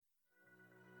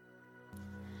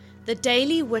The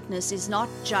Daily Witness is not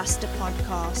just a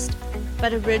podcast,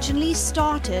 but originally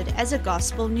started as a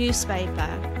gospel newspaper.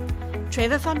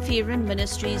 Trevor Van Vieren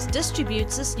Ministries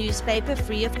distributes this newspaper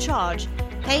free of charge,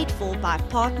 paid for by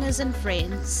partners and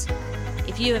friends.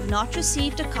 If you have not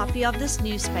received a copy of this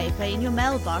newspaper in your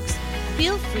mailbox,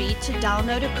 feel free to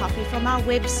download a copy from our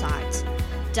website,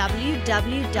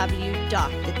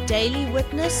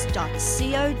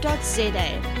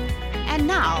 www.thedailywitness.co.za. And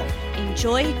now,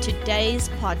 enjoy today's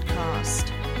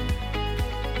podcast.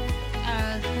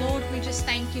 Lord, we just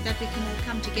thank you that we can all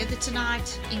come together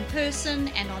tonight in person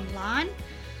and online.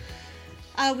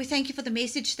 We thank you for the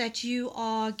message that you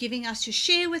are giving us to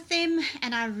share with them,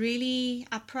 and I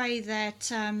pray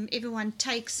that everyone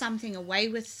takes something away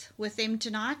with them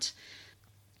tonight.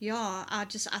 Yeah, I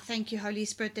thank you, Holy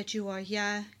Spirit, that you are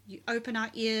here. You open our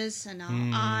ears and our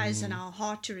eyes and our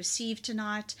heart to receive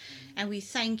tonight, and we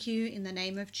thank you in the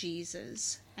name of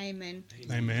Jesus. Amen.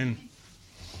 Amen.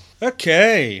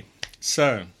 Okay,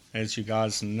 so as you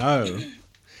guys know,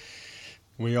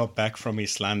 we are back from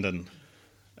East London,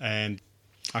 and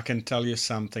I can tell you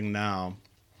something now.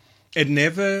 It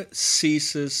never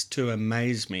ceases to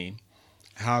amaze me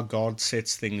how God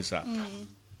sets things up.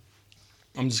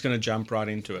 I'm just going to jump right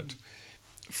into it.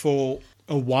 For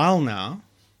a while now,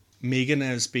 Megan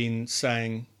has been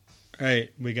saying,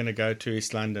 hey, we're going to go to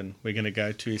East London. We're going to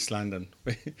go to East London.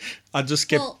 I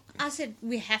said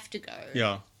we have to go.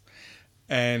 Yeah.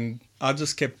 And I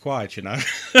just kept quiet, you know.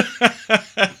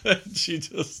 She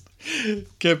just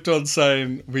kept on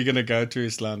saying, we're going to go to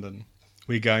East London.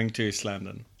 We're going to East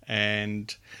London.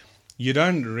 And you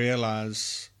don't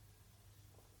realize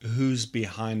who's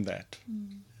behind that.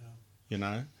 You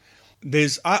know,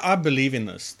 I believe in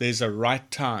this. There's a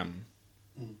right time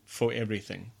for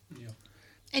everything. Yeah.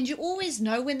 And you always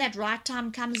know when that right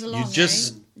time comes along.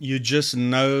 You just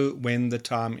know when the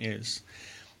time is.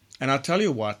 And I tell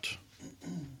you what,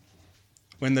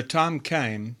 when the time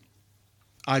came,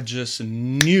 I just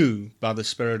knew by the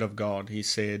Spirit of God. He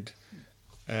said,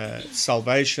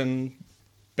 salvation,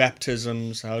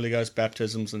 baptisms, Holy Ghost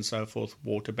baptisms and so forth,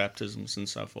 water baptisms and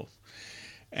so forth.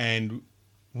 And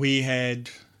we had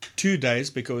 2 days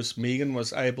because Megan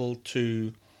was able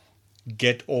to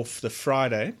get off the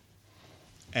Friday,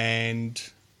 and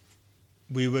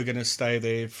we were going to stay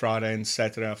there Friday and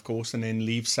Saturday, of course, and then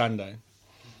leave Sunday.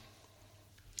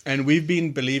 And we've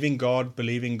been believing God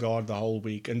the whole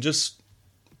week and just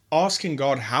asking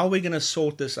God, how are we going to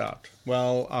sort this out?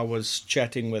 Well, I was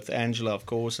chatting with Angela, of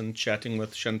course, and chatting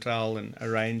with Chantal and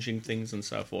arranging things and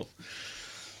so forth.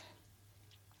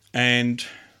 And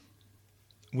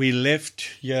we left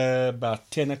here about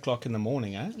 10 o'clock in the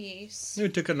morning, eh? Yes. We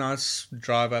took a nice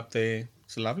drive up there.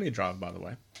 It's a lovely drive, by the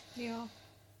way. Yeah.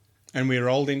 And we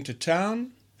rolled into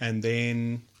town, and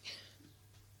then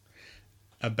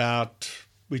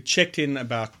we checked in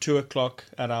about 2 o'clock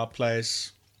at our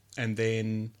place, and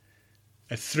then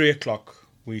at 3 o'clock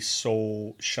we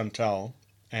saw Chantal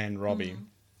and Robbie.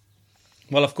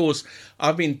 Well, of course,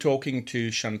 I've been talking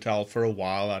to Chantal for a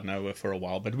while. I know her for a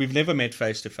while, but we've never met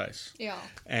face to face. Yeah.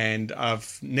 And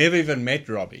I've never even met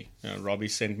Robbie. Robbie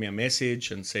sent me a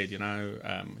message and said,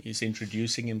 he's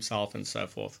introducing himself and so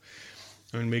forth.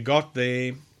 When we got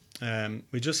there,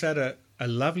 we just had a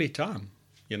lovely time,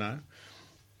 you know.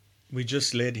 We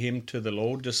just led him to the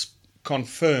Lord, just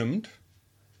confirmed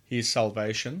his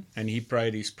salvation, and he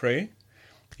prayed his prayer.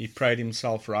 He prayed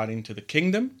himself right into the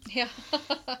kingdom. Yeah.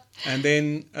 And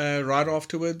then right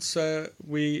afterwards,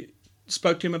 we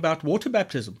spoke to him about water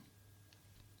baptism.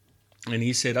 And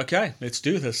he said, okay, let's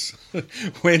do this.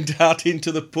 Went out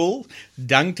into the pool,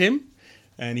 dunked him,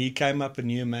 and he came up a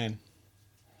new man.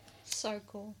 So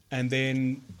cool. And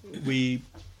then we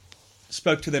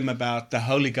spoke to them about the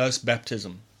Holy Ghost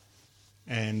baptism.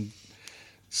 And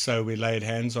so we laid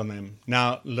hands on them.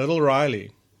 Now, little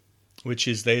Riley, which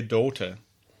is their daughter,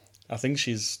 I think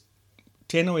she's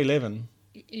 10 or 11.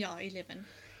 Yeah, 11.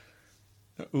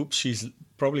 Oops, she's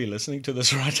probably listening to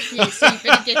this right now. Yes, so you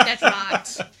better get that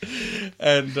right.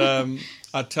 And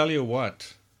I tell you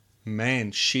what,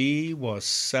 man, she was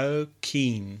so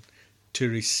keen to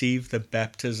receive the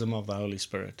baptism of the Holy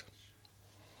Spirit.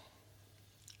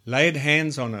 Laid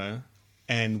hands on her,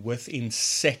 and within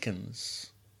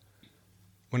seconds,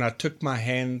 when I took my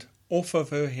hand off of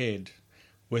her head,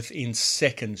 within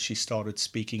seconds she started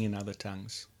speaking in other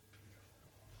tongues.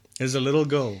 There's a little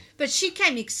girl. But she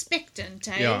came expectant,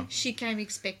 eh? Yeah. She came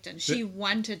expectant. She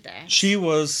wanted that. She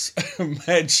was,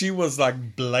 man, she was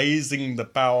like blazing the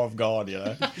power of God, you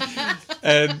know.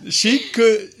 And she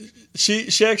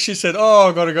actually said, oh,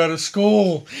 I've got to go to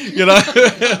school, you know.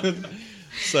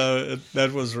 So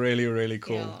that was really, really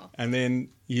cool. Yeah. And then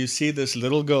you see this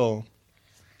little girl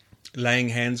laying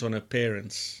hands on her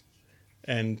parents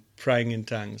and praying in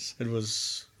tongues. It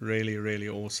was really, really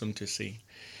awesome to see.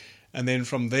 And then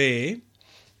from there,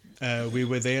 we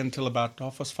were there until about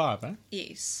 5:30, eh?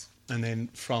 Yes. And then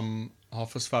from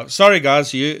 5:30. Sorry,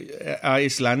 guys, our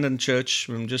East London church,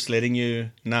 I'm just letting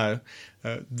you know.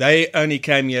 They only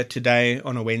came here today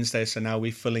on a Wednesday, so now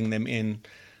we're filling them in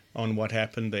on what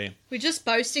happened there. We're just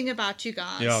boasting about you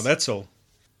guys. Yeah, that's all.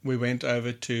 We went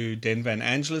over to Denver and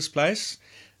Angela's place,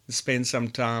 spent some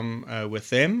time with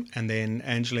them, and then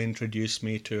Angela introduced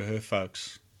me to her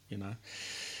folks,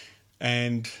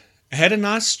 and had a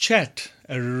nice chat,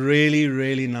 a really,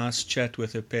 really nice chat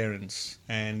with her parents,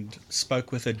 and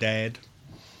spoke with her dad.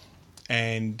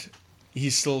 And he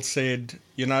still said,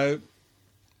 he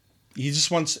just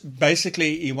wants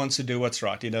to do what's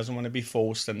right. He doesn't want to be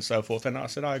forced and so forth. And I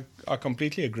said, I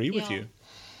completely agree with you.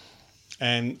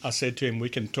 And I said to him, we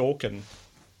can talk, and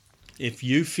if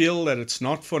you feel that it's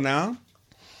not for now,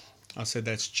 I said,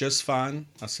 that's just fine.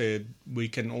 I said, we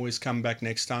can always come back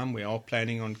next time. We are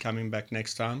planning on coming back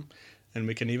next time, and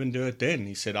we can even do it then.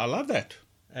 He said, I love that.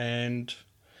 And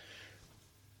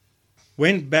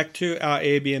went back to our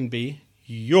Airbnb.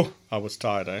 I was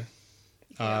tired, eh?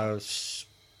 Yeah.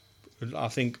 I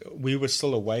think we were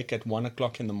still awake at 1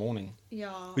 o'clock in the morning.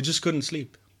 Yeah. We just couldn't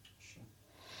sleep.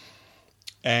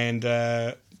 And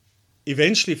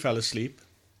eventually fell asleep.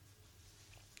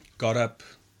 Got up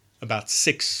about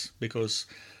 6 because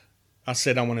I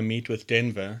said I want to meet with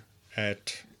Denver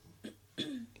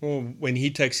when he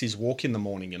takes his walk in the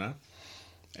morning,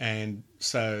 And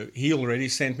so he already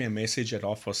sent me a message at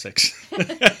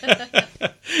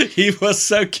 6:30. He was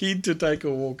so keen to take a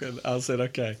walk, and I said,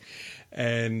 okay.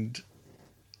 And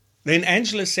then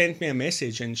Angela sent me a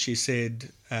message, and she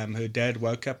said her dad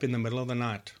woke up in the middle of the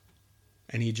night,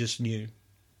 and he just knew,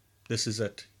 this is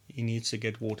it. He needs to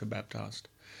get water baptized.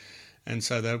 And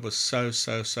so that was so,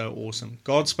 so, so awesome.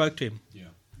 God spoke to him. Yeah.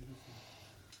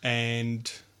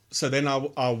 And so then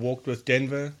I walked with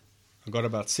Denver. I got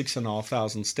about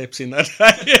 6,500 steps in that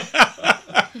day.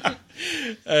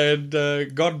 And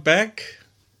got back,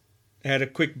 had a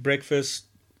quick breakfast,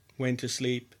 went to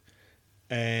sleep,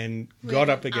 and got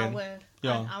up again.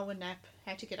 An hour nap.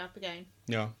 Had to get up again.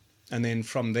 Yeah. And then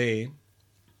from there,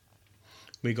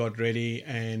 we got ready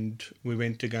and we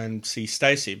went to go and see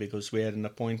Stacy because we had an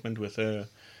appointment with her,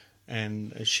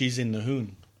 and she's in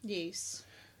Nahoon. Yes.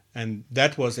 And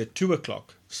that was at 2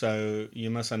 o'clock. So you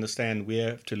must understand we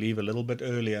have to leave a little bit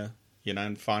earlier,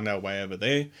 and find our way over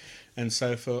there and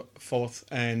so forth.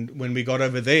 And when we got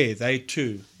over there, they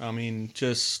too,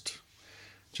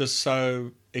 just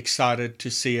so excited to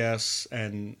see us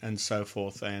and so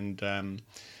forth. And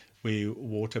we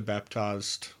water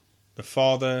baptized the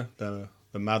father, the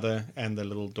mother, and the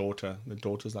little daughter. The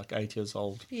daughter's like 8 years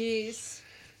old. Yes.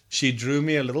 She drew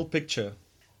me a little picture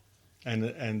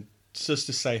and just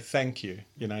to say thank you,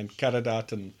 and cut it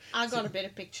out. And I got a better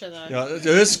picture though. yeah,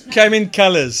 hers came in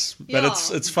colours, but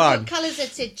it's fine. Colours that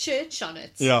said church on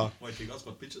it. Yeah. Wait, you guys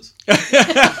got pictures?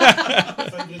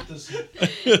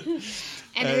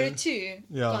 And her too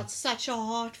yeah. got such a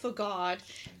heart for God.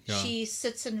 Yeah. She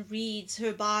sits and reads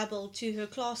her Bible to her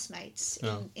classmates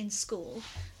in school.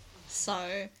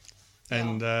 So.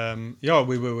 And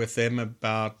we were with them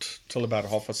till about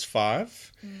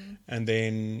 5:30, and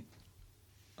then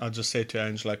I just said to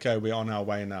Angela, okay, we're on our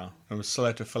way now. And we still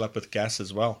had to fill up with gas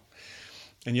as well.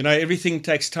 And everything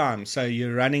takes time. So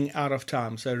you're running out of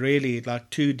time. So really,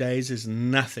 2 days is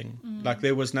nothing.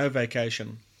 There was no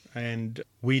vacation. And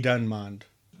we don't mind.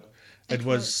 It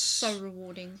was so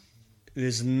rewarding.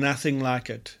 There's nothing like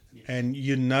it. And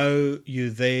you're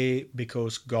there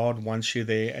because God wants you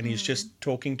there. And He's just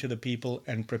talking to the people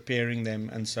and preparing them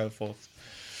and so forth.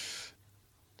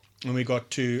 And we got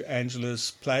to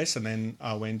Angela's place, and then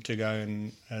I went to go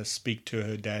and speak to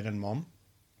her dad and mom.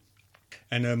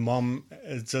 And her mom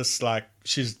is just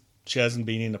she hasn't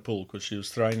been in a pool because she was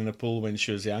thrown in a pool when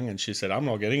she was young, and she said, I'm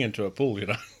not getting into a pool,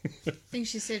 I think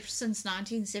she said since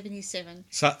 1977.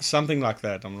 Something like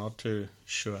that, I'm not too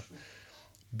sure.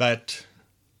 But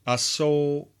I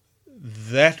saw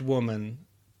that woman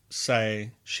say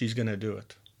she's going to do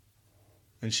it.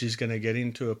 And she's going to get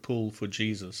into a pool for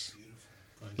Jesus.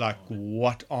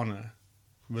 What honor.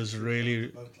 It was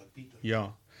really, yeah.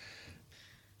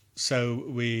 So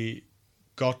we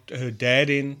got her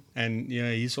dad in, and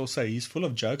he's full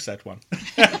of jokes, that one.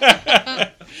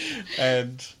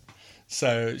 And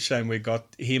so Shane, we got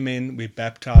him in, we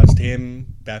baptized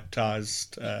him,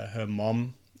 baptized her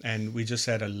mom, and we just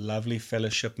had a lovely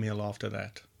fellowship meal after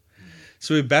that.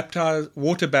 So we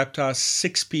water baptized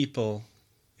 6 people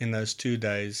in those 2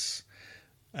 days.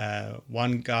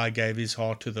 One guy gave his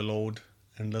heart to the Lord,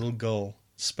 and a little girl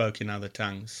spoke in other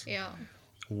tongues. Yeah.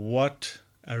 What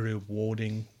a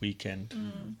rewarding weekend.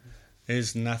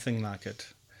 There's nothing like it.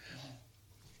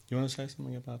 You want to say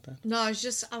something about that? No, I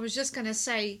was just going to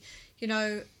say,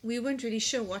 we weren't really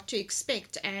sure what to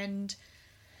expect. And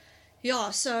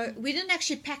yeah, so we didn't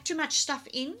actually pack too much stuff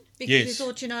in because we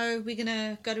thought, we're going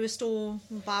to go to a store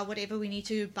and buy whatever we need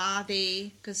to buy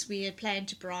there because we had planned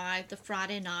to buy the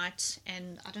Friday night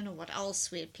and I don't know what else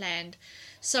we had planned.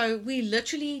 So we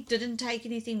literally didn't take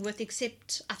anything with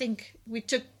except I think we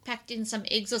packed in some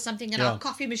eggs or something and our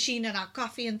coffee machine and our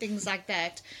coffee and things like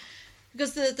that.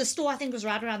 Because the store, I think, was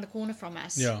right around the corner from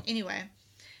us. Yeah. Anyway.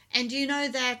 And do you know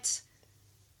that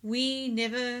we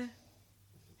never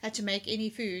had to make any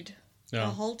food the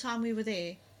whole time we were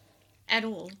there at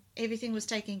all? Everything was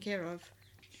taken care of.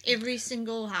 Every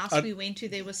single house we went to,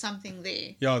 there was something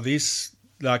there. Yeah,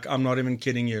 I'm not even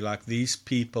kidding you. Like, these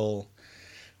people,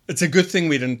 it's a good thing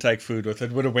we didn't take food with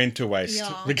it. Would have went to waste.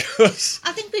 Yeah. Because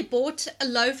I think we bought a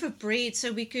loaf of bread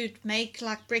so we could make,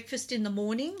 like, breakfast in the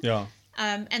morning. Yeah.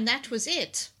 And that was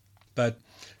it. But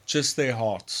just their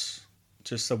hearts,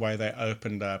 just the way they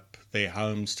opened up their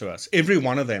homes to us. Every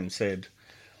one of them said,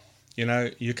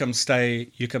 you come stay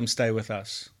with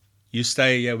us. You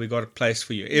stay here, we got a place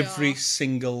for you. Every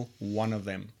single one of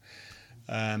them.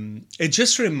 It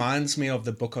just reminds me of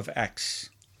the book of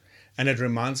Acts. And it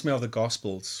reminds me of the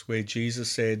Gospels where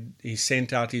Jesus said he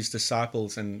sent out his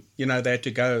disciples and, they had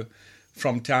to go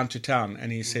from town to town,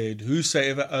 and he said,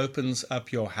 whosoever opens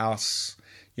up your house,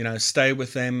 stay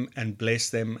with them and bless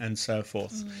them and so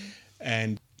forth.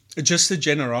 And just the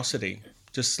generosity,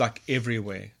 just like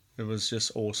everywhere. It was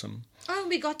just awesome. Oh,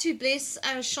 we got to bless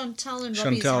Chantal and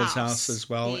Robbie's house as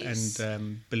well. Yes.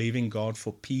 And believing God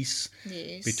for peace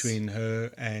between her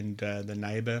and the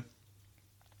neighbor.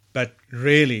 But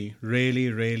really, really,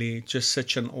 really just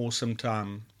such an awesome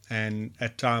time. And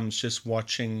at times just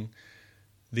watching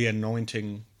the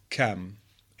anointing come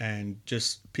and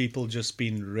just people just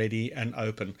being ready and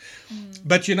open.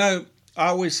 But I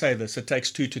always say this, it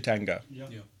takes two to tango. Yeah.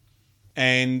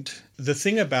 And the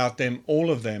thing about them,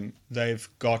 all of them, they've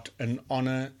got an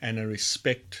honor and a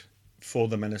respect for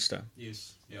the minister.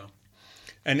 Yes. Yeah.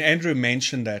 And Andrew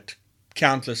mentioned that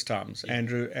countless times. Yeah.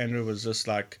 Andrew was just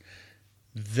like,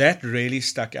 that really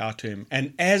stuck out to him.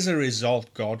 And as a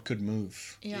result, God could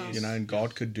move, and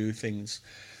God could do things.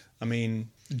 I mean,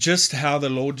 just how the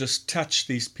Lord just touched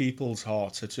these people's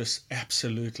hearts. It's just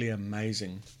absolutely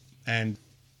amazing. And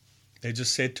they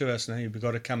just said to us, no, we've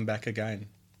got to come back again.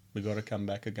 We've got to come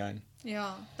back again.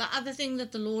 Yeah. The other thing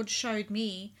that the Lord showed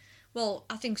me, well,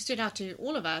 I think stood out to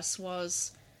all of us,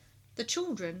 was the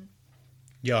children.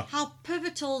 Yeah. How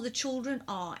pivotal the children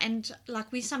are. And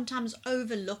like we sometimes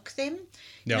overlook them,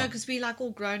 because we like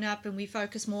all grown up and we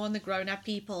focus more on the grown up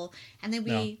people. And then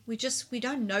we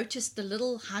don't notice the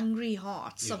little hungry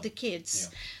hearts of the kids.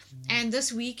 Yeah. And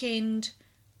this weekend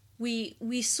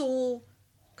we saw,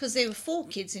 because there were 4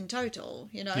 kids in total,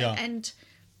 and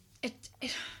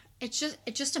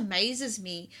it just amazes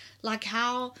me, like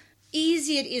how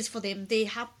easy it is for them,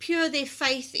 how pure their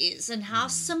faith is, and how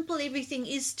simple everything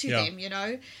is to them,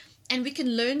 and we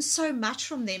can learn so much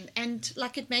from them. And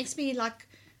like it makes me like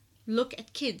look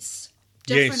at kids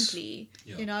differently,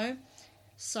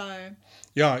 So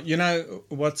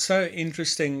what's so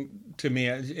interesting to me,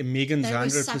 Megan's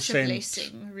 100%. Such a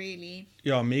blessing, really.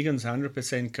 Yeah, Megan's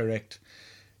 100% correct.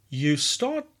 You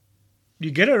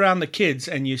get around the kids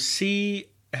and you see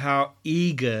how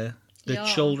eager the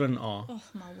children are. Oh,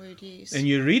 my word, yes. And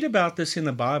you read about this in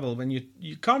the Bible when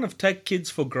you kind of take kids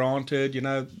for granted,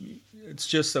 it's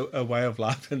just a way of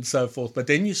life and so forth. But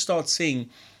then you start seeing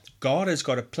God has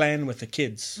got a plan with the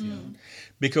kids.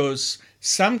 Because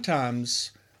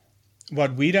sometimes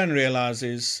what we don't realize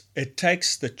is it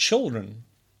takes the children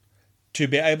to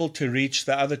be able to reach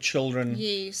the other children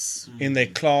in their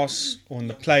class or in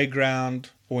the playground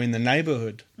or in the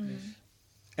neighborhood.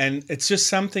 And it's just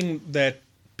something that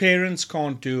parents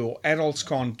can't do or adults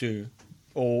can't do,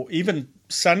 or even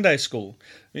Sunday school.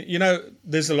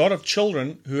 There's a lot of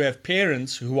children who have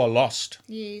parents who are lost.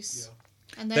 Yes.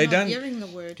 Yeah. And they're not hearing the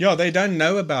word. Yeah, they don't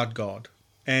know about God.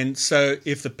 And so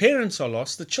if the parents are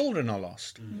lost, the children are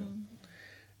lost.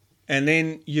 And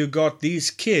then you got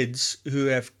these kids who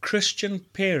have Christian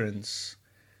parents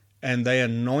and they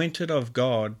anointed of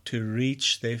God to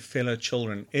reach their fellow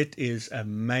children. It is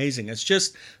amazing. It's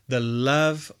just the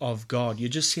love of God. You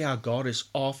just see how God is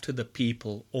after the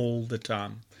people all the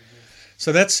time.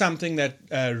 So that's something that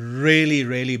really,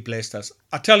 really blessed us.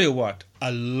 I tell you what,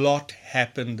 a lot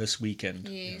happened this weekend.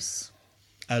 Yes.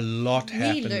 a lot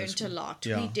happened. We learned a lot.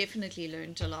 Yeah. We definitely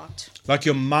learned a lot. Like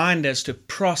your mind has to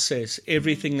process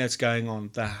everything that's going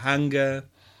on. The hunger,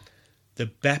 the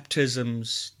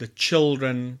baptisms, the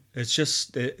children. It's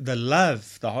just the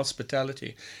love, the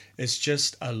hospitality. It's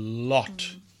just a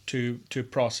lot to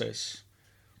process.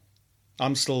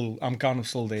 I'm kind of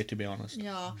still there, to be honest.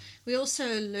 Yeah. We also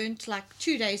learned like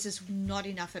 2 days is not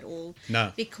enough at all.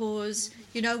 No. Because,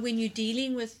 when you're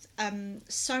dealing with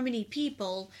so many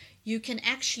people, you can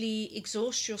actually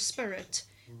exhaust your spirit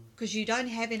because you don't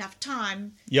have enough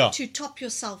time to top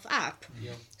yourself up.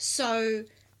 Yeah. So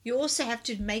you also have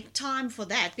to make time for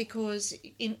that, because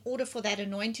in order for that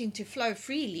anointing to flow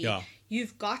freely,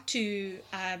 you've got to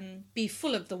be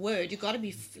full of the word. You've got to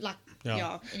be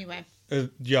anyway.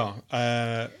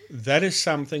 That is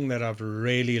something that I've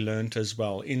really learned as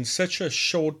well. In such a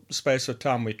short space of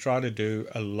time, we try to do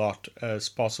a lot as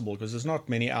possible because there's not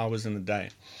many hours in the day.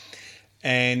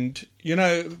 And,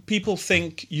 people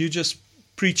think you're just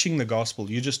preaching the gospel,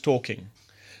 you're just talking.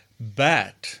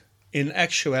 But in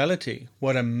actuality,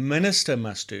 what a minister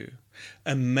must do,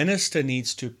 a minister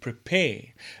needs to prepare.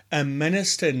 A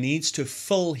minister needs to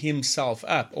fill himself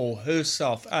up or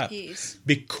herself up. Yes.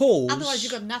 Because otherwise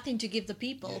you've got nothing to give the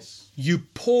people. Yes. You're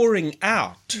pouring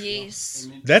out. Yes.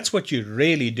 Amen. That's what you're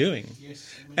really doing.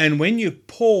 Yes. Amen. And when you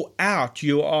pour out,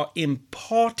 you are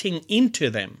imparting into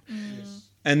them. Yes.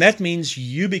 And that means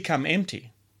you become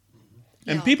empty.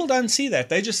 And Yeah. people don't see that.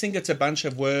 They just think it's a bunch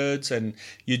of words and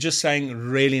you're just saying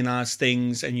really nice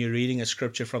things and you're reading a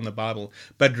scripture from the Bible.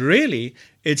 But really,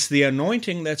 it's the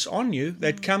anointing that's on you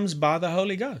that comes by the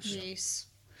Holy Ghost. Yes.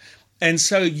 And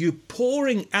so you're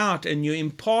pouring out and you're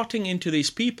imparting into these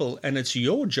people, and it's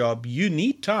your job. You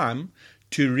need time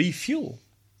to refuel.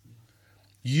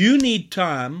 You need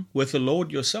time with the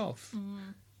Lord yourself.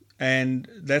 And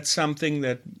that's something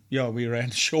that, we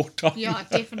ran short on. Yeah,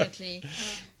 definitely.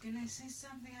 Can I say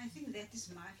something? I think that is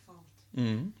my fault.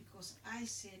 Because I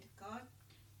said, God,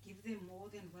 give them more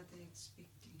than what they're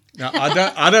expecting. No,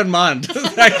 I don't mind.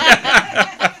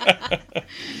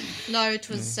 No,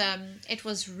 it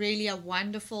was really a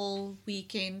wonderful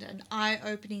weekend, an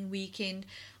eye-opening weekend.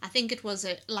 I think it was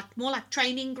more like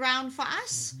training ground for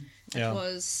us.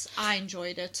 Yeah. I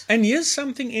enjoyed it. And here's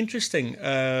something interesting.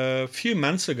 A few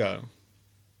months ago,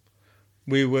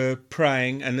 we were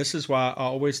praying, and this is why I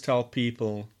always tell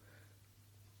people,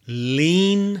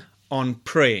 lean on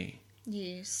prayer.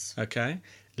 Yes. Okay?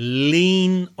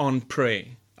 Lean on prayer.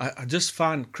 I just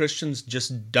find Christians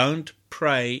just don't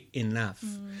pray enough.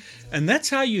 And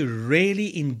that's how you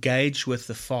really engage with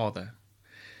the Father.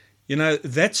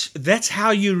 That's how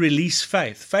you release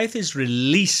faith. Faith is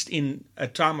released in a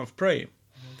time of prayer.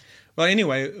 Well,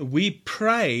 anyway, we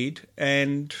prayed,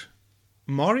 and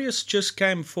Marius just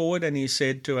came forward and he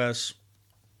said to us,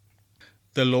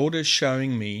 the Lord is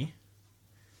showing me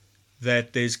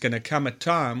that there's going to come a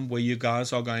time where you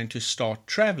guys are going to start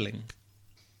traveling.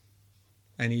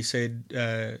 And he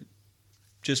said,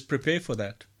 just prepare for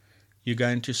that. You're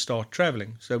going to start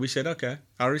traveling. So we said, okay,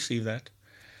 I'll receive that.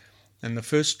 And the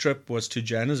first trip was to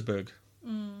Johannesburg.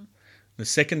 The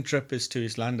second trip is to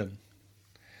East London.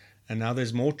 And now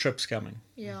there's more trips coming.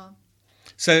 Yeah.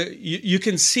 So you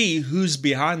can see who's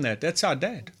behind that. That's our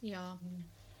dad. Yeah.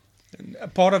 And a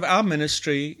part of our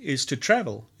ministry is to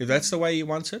travel. If that's the way he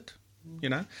wants it,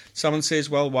 Someone says,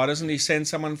 well, why doesn't he send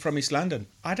someone from East London?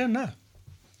 I don't know.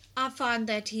 I find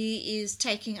that he is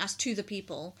taking us to the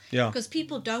people. Yeah. Because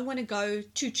people don't want to go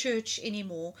to church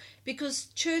anymore, because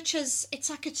churches, it's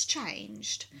like it's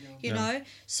changed, you know.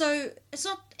 So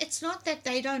it's not that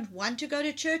they don't want to go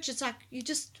to church. It's like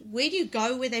where do you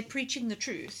go where they're preaching the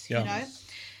truth, Yeah. you know?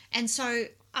 And so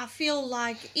I feel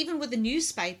like even with the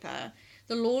newspaper,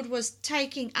 the Lord was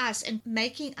taking us and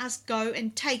making us go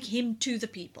and take him to the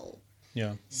people.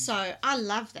 Yeah. So I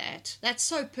love that. That's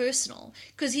so personal,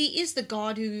 because he is the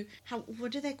God who,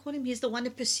 what do they call him? He's the one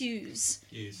who pursues.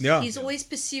 Yes. Yeah. He's always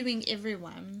pursuing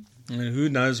everyone. And who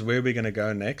knows where we're going to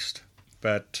go next,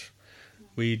 but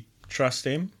we trust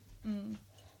him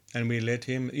and we let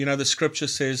him. The scripture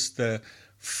says the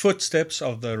footsteps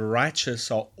of the righteous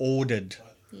are ordered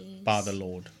Yes. by the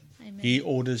Lord. Amen. He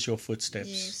orders your footsteps.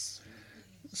 Yes.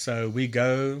 So we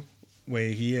go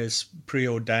where he has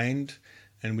preordained,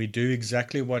 and we do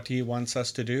exactly what he wants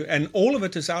us to do. And all of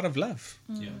it is out of love.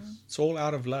 Yes. It's all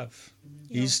out of love.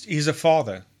 Yeah. He's a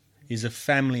father. He's a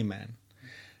family man.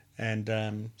 And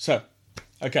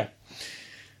okay.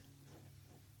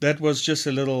 That was just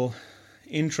a little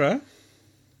intro.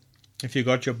 If you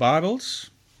got your Bibles,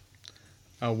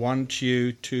 I want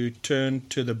you to turn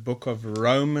to the book of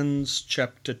Romans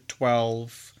chapter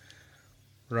 12.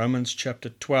 Romans chapter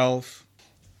 12.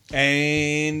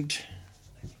 And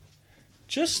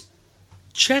just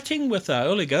chatting with the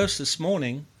Holy Ghost this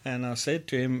morning, and I said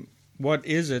to him, what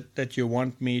is it that you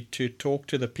want me to talk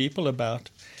to the people about?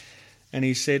 And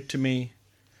he said to me,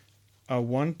 I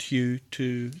want you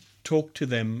to talk to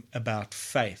them about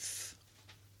faith.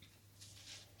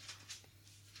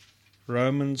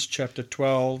 Romans chapter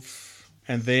 12,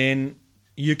 and then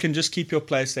you can just keep your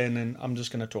place there, and then I'm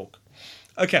just going to talk.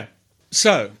 Okay,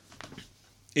 so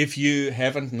if you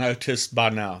haven't noticed by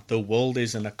now, the world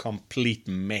is in a complete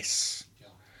mess.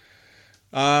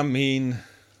 I mean,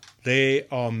 there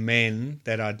are men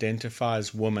that identify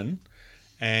as women,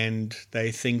 and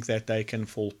they think that they can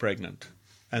fall pregnant,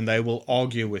 and they will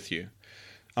argue with you.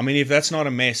 I mean, if that's not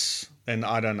a mess, then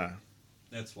I don't know.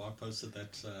 That's why I posted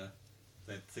that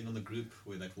thing on the group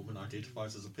where that woman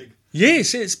identifies as a pig.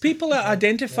 Yes, it's people are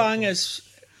identifying as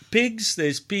pigs.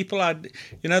 There's people,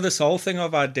 this whole thing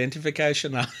of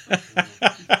identification.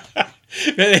 But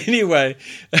anyway,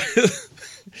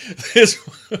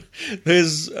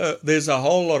 there's a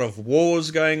whole lot of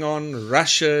wars going on.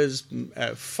 Russia is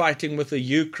fighting with the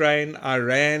Ukraine.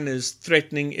 Iran is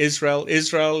threatening Israel.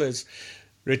 Israel is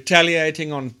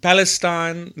retaliating on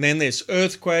Palestine. Then there's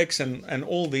earthquakes and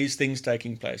all these things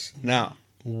taking place. Now,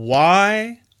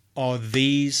 why are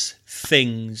these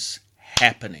things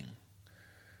happening?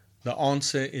 The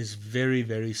answer is very,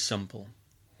 very simple.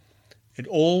 It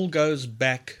all goes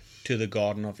back to the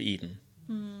Garden of Eden.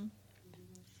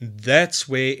 That's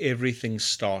where everything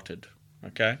started.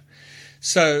 Okay?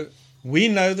 So we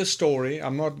know the story.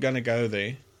 I'm not going to go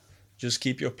there. Just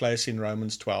keep your place in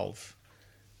Romans 12.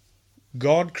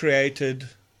 God created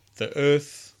the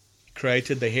earth,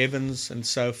 created the heavens and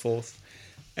so forth.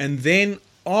 And then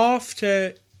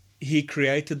after he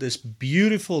created this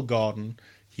beautiful garden,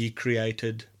 he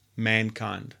created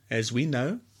mankind. As we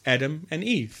know, Adam and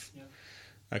Eve.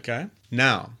 Okay?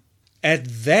 Now, at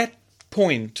that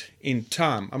point in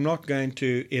time, I'm not going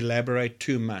to elaborate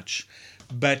too much,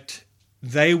 but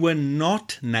they were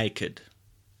not naked.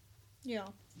 Yeah.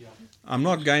 I'm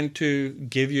not going to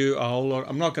give you a whole lot.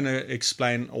 I'm not going to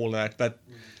explain all that, but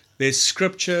there's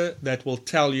scripture that will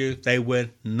tell you they were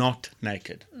not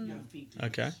naked.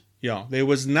 Okay? Yeah, there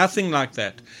was nothing like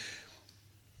that.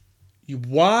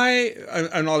 Why?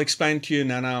 And I'll explain to you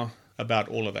now about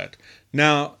all of that.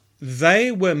 Now,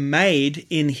 they were made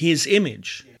in His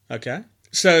image. Okay?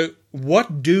 So,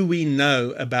 what do we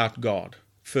know about God?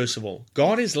 First of all,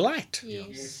 God is light.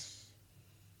 Yes.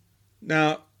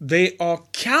 Now, there are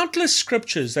countless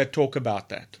scriptures that talk about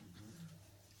that.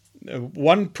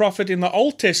 One prophet in the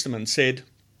Old Testament said,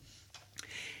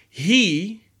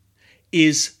 He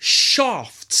is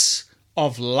shafts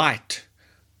of light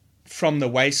from the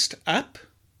waist up,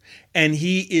 and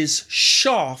He is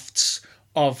shafts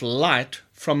of light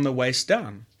from the waist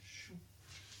down.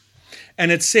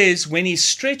 And it says when He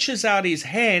stretches out His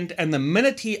hand, and the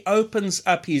minute He opens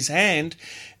up His hand,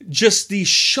 just these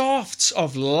shafts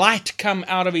of light come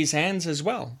out of His hands as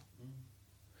well.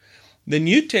 The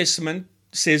New Testament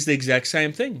says the exact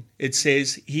same thing. It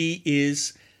says He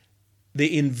is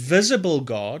the invisible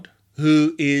God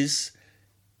who is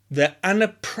the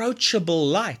unapproachable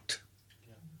light.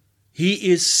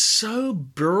 He is so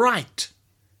bright.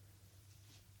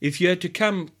 If you had to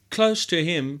come close to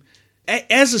Him,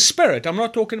 as a spirit, I'm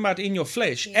not talking about in your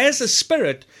flesh, as a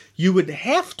spirit, you would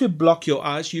have to block your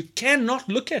eyes. You cannot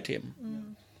look at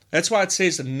Him. That's why it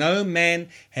says no man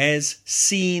has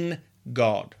seen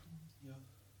God.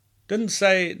 Didn't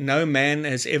say no man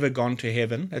has ever gone to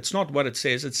heaven. That's not what it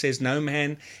says. It says no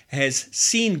man has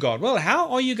seen God. Well,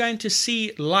 how are you going to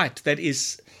see light that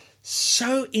is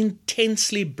so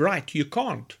intensely bright? You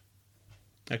can't.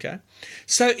 Okay?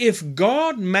 So if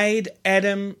God made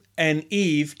Adam and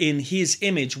Eve in His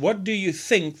image, what do you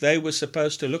think they were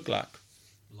supposed to look like?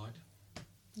 Light.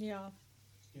 Yeah.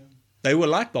 They were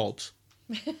light bulbs.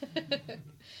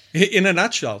 In a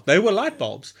nutshell, they were light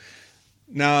bulbs.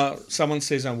 Now, someone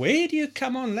says, where do you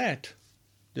come on that?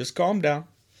 Just calm down.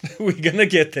 We're going to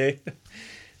get there.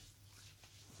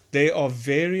 There are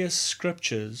various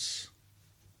scriptures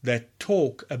that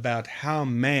talk about how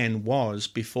man was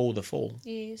before the fall.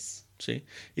 Yes. See,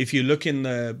 if you look in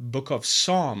the book of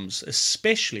Psalms,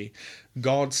 especially,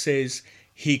 God says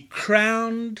He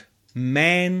crowned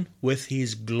man with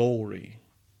His glory.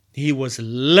 He was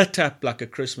lit up like a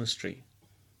Christmas tree.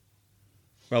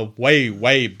 Well, way,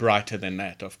 way brighter than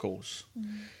that, of course.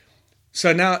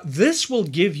 So now this will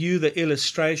give you the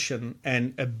illustration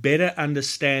and a better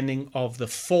understanding of the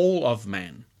fall of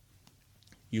man.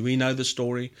 We know the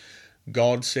story.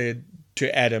 God said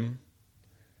to Adam,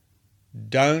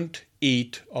 don't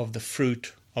eat of the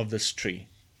fruit of this tree.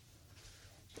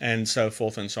 And so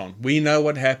forth and so on. We know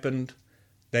what happened.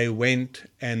 they went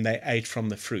and they ate from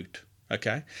the fruit.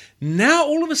 Okay? Now,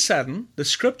 all of a sudden, the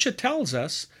scripture tells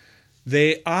us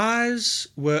their eyes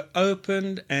were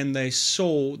opened and they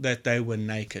saw that they were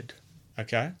naked.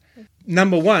 Okay?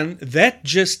 Number one, that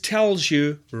just tells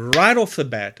you right off the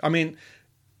bat. I mean,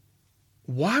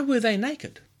 why were they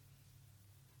naked?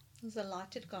 The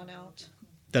light had gone out.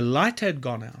 The light had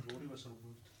gone out.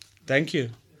 Thank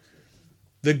you.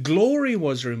 The glory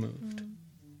was removed.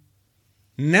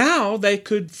 Now they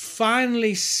could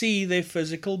finally see their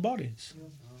physical bodies.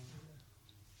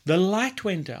 The light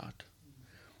went out.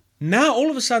 Now all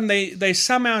of a sudden they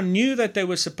somehow knew that they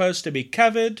were supposed to be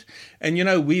covered.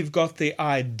 And we've got the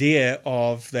idea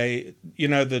of the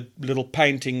little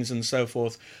paintings and so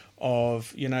forth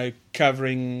of,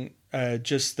 covering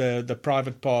just the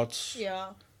private parts. Yeah.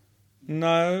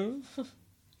 No.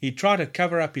 He tried to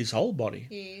cover up his whole body.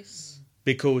 Yes.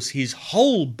 Because his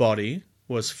whole body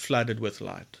was flooded with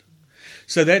light.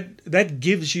 So that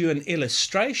gives you an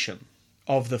illustration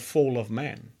of the fall of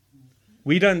man.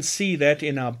 We don't see that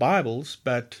in our Bibles,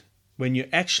 but when you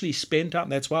actually spend time,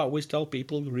 that's why I always tell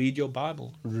people, read your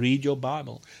Bible, read your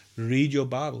Bible, read your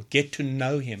Bible, get to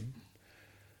know Him.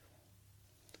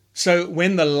 So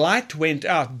when the light went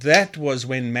out, that was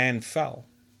when man fell.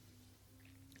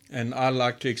 And I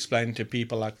like to explain to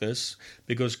people like this,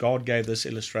 because God gave this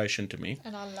illustration to me.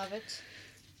 And I love it.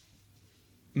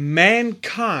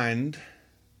 Mankind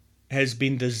has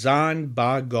been designed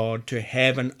by God to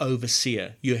have an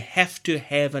overseer. You have to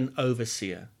have an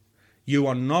overseer. You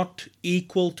are not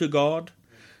equal to God.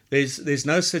 There's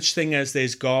no such thing as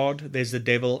there's God, there's the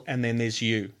devil, and then there's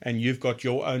you. And you've got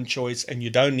your own choice, and you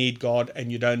don't need God, and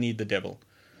you don't need the devil.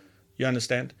 You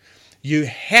understand? You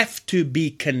have to be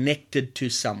connected to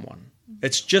someone.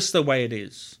 It's just the way it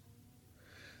is.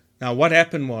 Now, what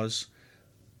happened was,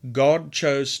 God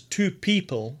chose two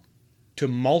people to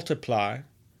multiply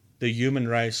the human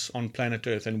race on planet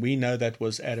Earth, and we know that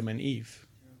was Adam and Eve.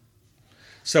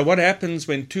 So what happens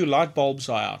when two light bulbs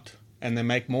are out and they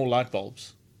make more light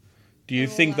bulbs? Do you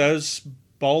think those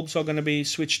bulbs are going to be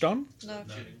switched on? No.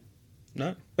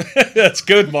 No? That's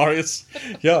good, Marius.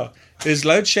 Yeah, there's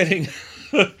load shedding.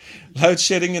 Load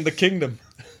shedding in the kingdom.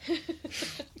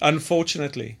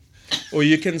 Unfortunately. Or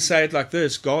you can say it like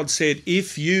this. God said,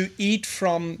 if you eat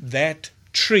from that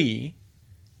tree,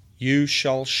 you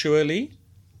shall surely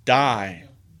die.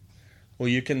 Or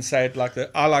you can say it like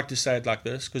that. I like to say it like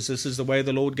this, because this is the way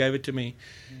the Lord gave it to me.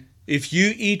 If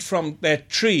you eat from that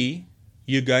tree,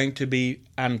 you're going to be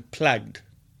unplugged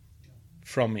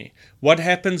from me. What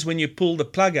happens when you pull the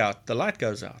plug out? The light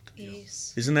goes out.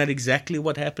 Yes. Isn't that exactly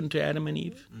what happened to Adam and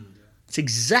Eve? It's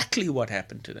exactly what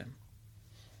happened to them.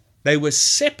 They were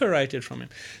separated from Him.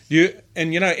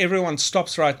 Everyone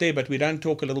stops right there, but we don't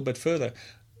talk a little bit further.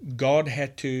 God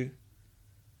had to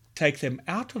take them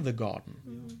out of the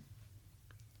garden.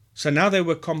 So now they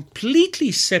were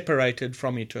completely separated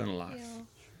from eternal life. Yeah.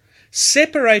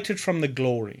 Separated from the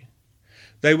glory.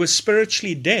 They were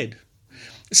spiritually dead.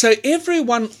 So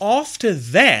everyone after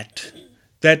that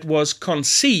was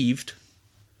conceived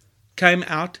came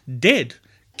out dead,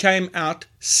 came out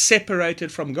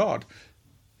separated from God.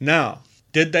 Now,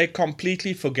 did they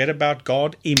completely forget about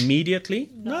God immediately?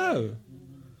 No.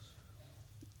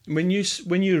 When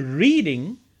you're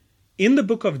reading in the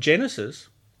book of Genesis,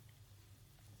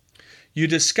 you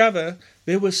discover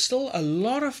there were still a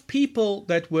lot of people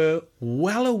that were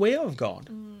well aware of God.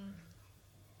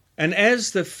 And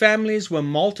as the families were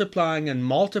multiplying and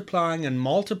multiplying and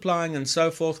multiplying and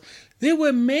so forth, there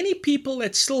were many people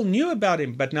that still knew about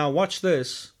Him. But now watch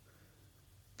this.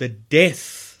 The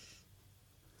death,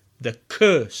 the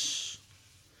curse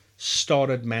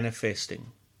started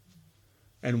manifesting.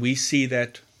 And we see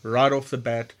that right off the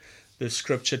bat. The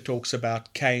scripture talks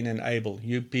about Cain and Abel.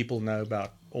 You people know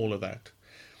about all of that.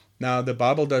 Now, the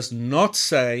Bible does not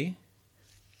say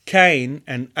Cain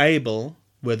and Abel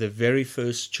were the very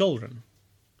first children.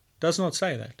 It does not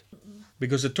say that.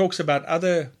 Because it talks about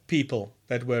other people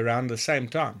that were around the same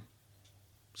time.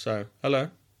 So, hello?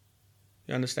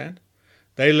 You understand?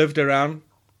 They lived around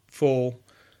for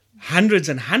hundreds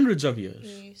and hundreds of years.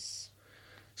 Yes.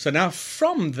 So now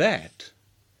from that,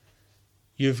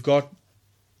 you've got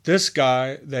this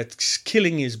guy that's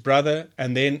killing his brother,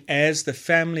 and then as the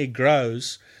family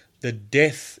grows, the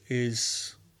death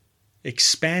is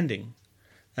expanding.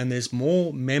 And there's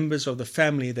more members of the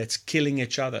family that's killing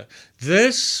each other.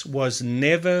 This was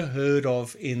never heard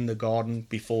of in the garden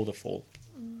before the fall.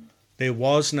 There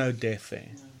was no death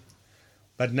there.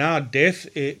 But now death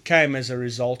came as a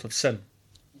result of sin.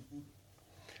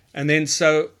 And then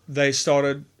so they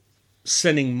started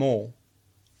sinning more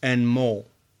and more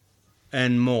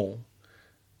and more.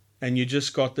 And you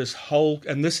just got this whole,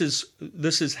 and this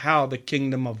is how the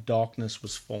kingdom of darkness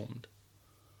was formed.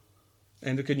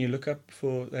 And can you look up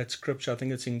for that scripture? I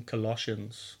think it's in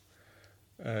Colossians.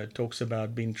 It talks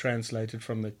about being translated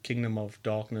from the kingdom of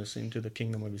darkness into the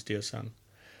kingdom of his dear son.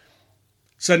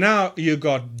 So now you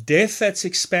got death that's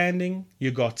expanding,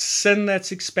 you got sin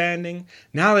that's expanding.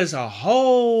 Now there's a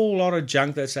whole lot of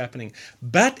junk that's happening.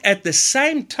 But at the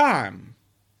same time,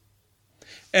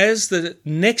 as the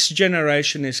next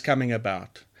generation is coming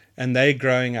about, and they're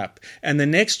growing up, and the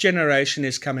next generation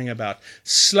is coming about,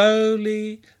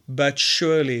 slowly but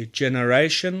surely,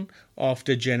 generation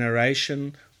after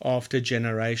generation after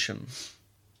generation,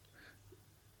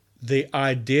 the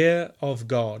idea of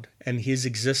God and his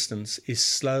existence is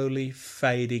slowly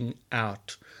fading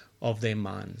out of their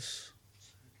minds.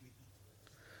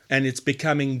 And it's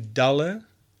becoming duller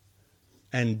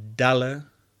and duller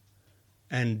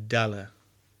and duller.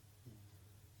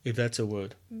 If that's a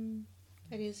word.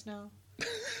 It is now.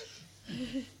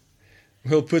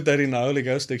 We'll put that in the Holy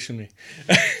Ghost dictionary.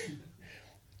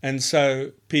 And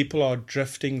so people are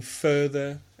drifting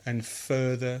further and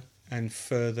further and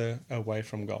further away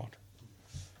from God.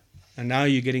 And now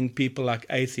you're getting people like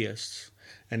atheists.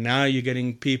 And now you're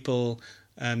getting people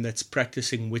that's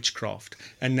practicing witchcraft.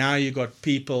 And now you got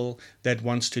people that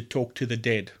wants to talk to the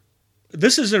dead.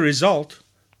 This is a result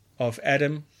of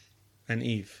Adam and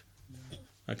Eve.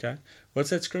 Okay, what's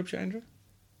that scripture, Andrew?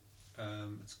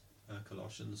 It's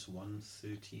Colossians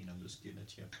 1:13. I'm just getting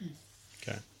it here.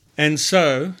 Okay, and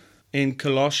so in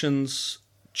Colossians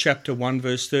chapter 1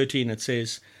 verse 13 it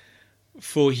says,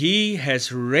 "For he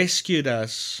has rescued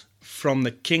us from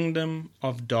the kingdom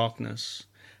of darkness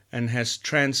and has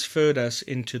transferred us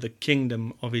into the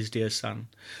kingdom of his dear son."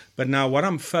 But now what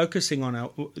I'm focusing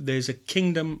on, there's a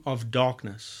kingdom of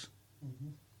darkness.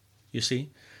 You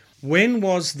see? When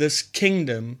was this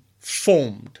kingdom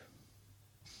formed?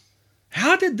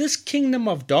 How did this kingdom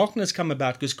of darkness come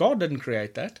about? Because God didn't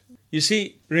create that. You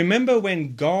see, remember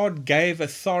when God gave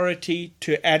authority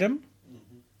to Adam?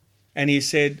 And he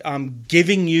said, "I'm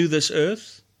giving you this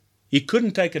earth." He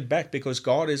couldn't take it back because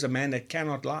God is a man that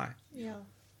cannot lie. Yeah.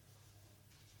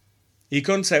 He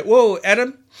couldn't say, "Whoa,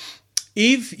 Adam,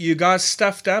 Eve, you guys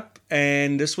stuffed up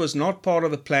and this was not part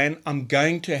of the plan. I'm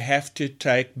going to have to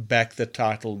take back the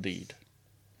title deed."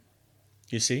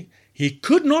 You see, he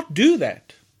could not do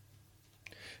that.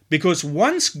 Because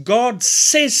once God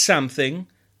says something,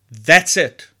 that's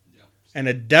it. And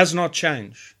it does not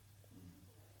change.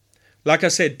 Like I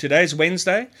said, today's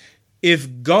Wednesday.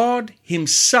 If God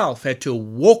himself had to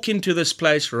walk into this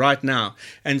place right now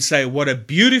and say, "What a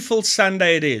beautiful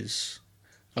Sunday it is,"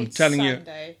 I'm telling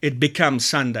Sunday. you, it becomes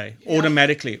Sunday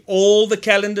automatically. All the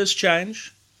calendars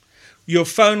change. Your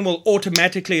phone will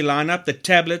automatically line up, the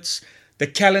tablets, the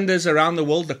calendars around the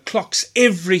world, the clocks,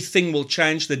 everything will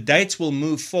change. The dates will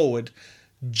move forward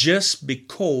just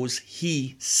because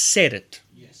he said it.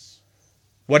 Yes.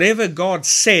 Whatever God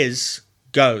says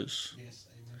goes. Yes.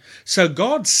 Amen. So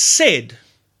God said,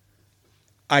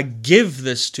 "I give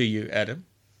this to you, Adam."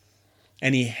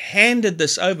 And he handed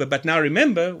this over. But now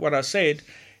remember what I said.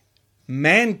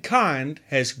 Mankind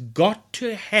has got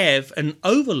to have an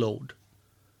overlord.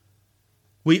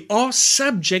 We are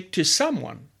subject to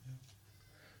someone.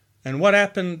 And what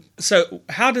happened? So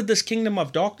how did this kingdom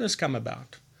of darkness come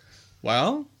about?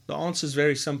 Well, the answer is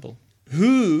very simple.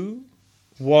 Who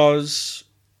was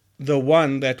the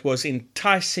one that was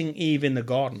enticing Eve in the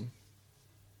garden?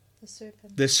 The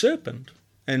serpent. The serpent.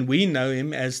 And we know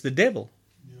him as the devil.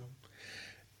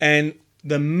 And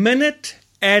the minute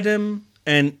Adam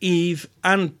and Eve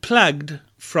unplugged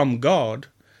from God,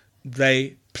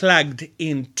 they plugged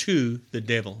into the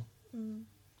devil.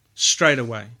 Straight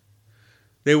away.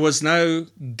 There was no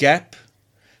gap.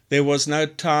 There was no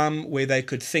time where they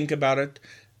could think about it.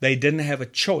 They didn't have a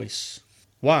choice.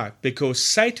 Why? Because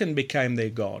Satan became their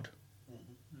God.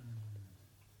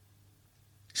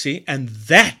 See, and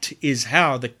that is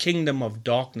how the kingdom of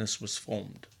darkness was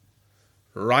formed.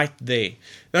 Right there.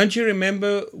 Don't you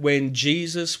remember when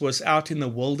Jesus was out in the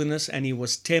wilderness and he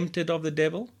was tempted of the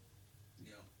devil?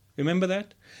 Yeah. Remember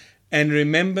that? And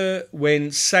remember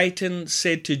when Satan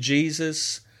said to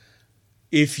Jesus,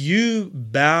 "If you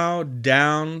bow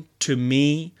down to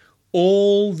me,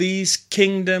 all these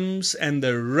kingdoms and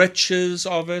the riches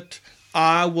of it,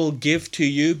 I will give to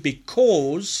you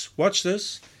because," watch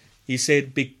this, he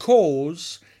said,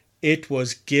 "because it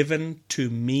was given to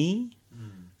me."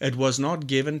 It was not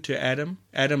given to Adam.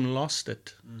 Adam lost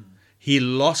it. He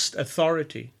lost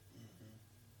authority.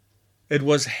 It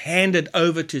was handed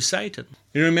over to Satan.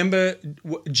 You remember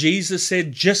Jesus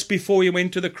said just before he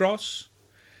went to the cross?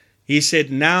 He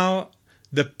said, "Now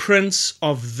the prince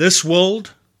of this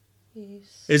world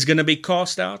Yes. is going to be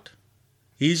cast out,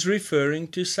 he's referring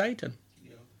to Satan.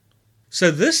 So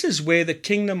this is where the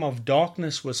kingdom of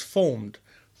darkness was formed,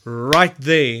 right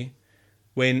there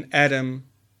when Adam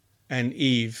and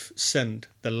Eve sinned.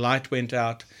 The light went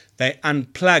out. They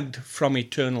unplugged from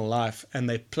eternal life and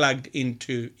they plugged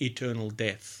into eternal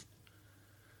death.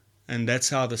 And that's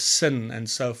how the sin and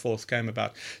so forth came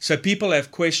about. So people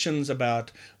have questions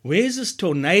about, where's this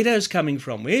tornadoes coming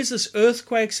from? Where's this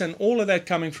earthquakes and all of that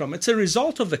coming from? It's a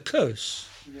result of the curse.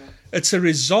 It's a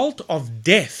result of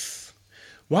death.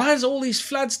 Why is all these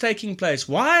floods taking place?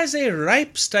 Why is there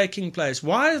rapes taking place?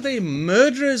 Why are there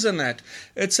murderers in that?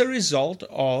 It's a result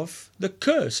of the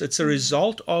curse. It's a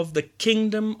result of the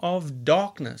kingdom of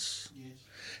darkness. Yes.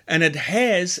 And it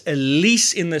has a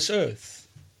lease in this earth.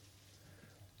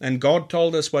 And God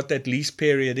told us what that lease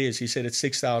period is. He said it's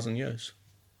 6,000 years.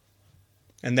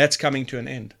 And that's coming to an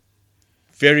end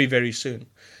very, very soon.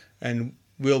 And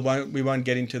we won't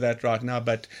get into that right now,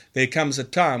 but there comes a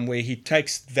time where he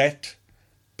takes that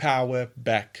power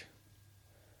back.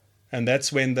 And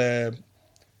that's when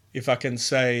if I can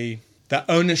say,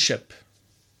 the ownership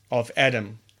of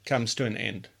Adam comes to an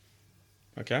end.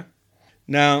 Okay?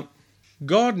 Now,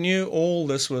 God knew all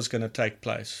this was going to take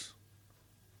place.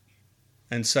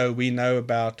 And so we know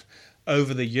about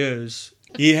over the years,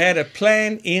 he had a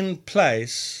plan in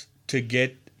place to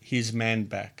get his man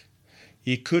back.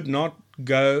 He could not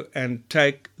go and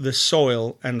take the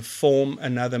soil and form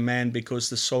another man because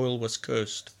the soil was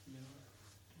cursed.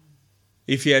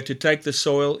 If he had to take the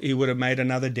soil, he would have made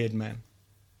another dead man.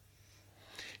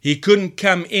 He couldn't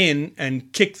come in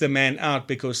and kick the man out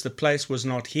because the place was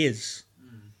not his.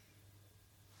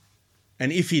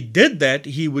 And if he did that,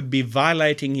 he would be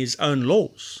violating his own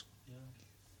laws.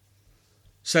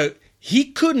 So he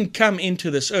couldn't come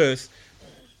into this earth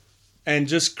and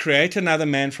just create another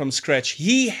man from scratch.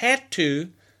 He had to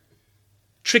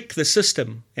trick the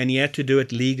system, and he had to do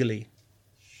it legally.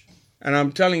 And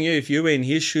I'm telling you, if you were in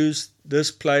his shoes,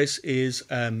 this place is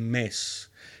a mess.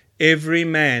 Every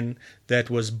man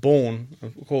that was born,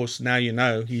 of course, now you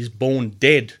know, he's born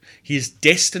dead. He's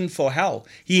destined for hell.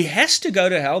 He has to go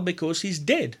to hell because he's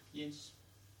dead. Yes.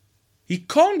 He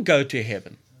can't go to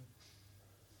heaven.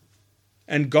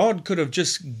 And God could have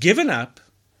just given up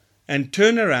and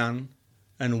turned around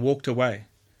and walked away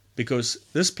because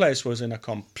this place was in a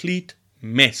complete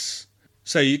mess.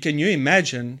 So can you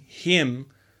imagine him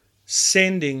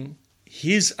sending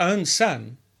his own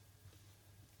son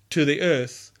to the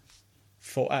earth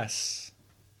for us?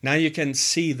 Now you can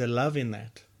see the love in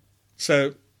that.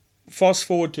 So fast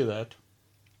forward to that.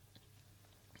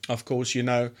 Of course, you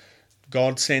know,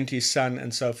 God sent his son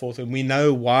and so forth. And we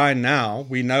know why now.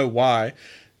 We know why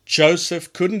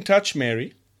Joseph couldn't touch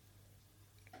Mary.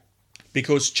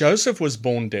 Because Joseph was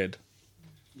born dead.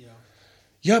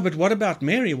 Yeah, but what about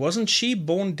Mary? Wasn't she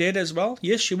born dead as well?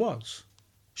 Yes, she was.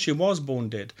 She was born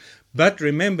dead. But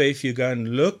remember, if you go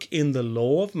and look in the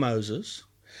law of Moses,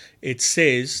 it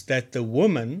says that the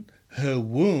woman, her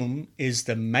womb is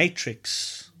the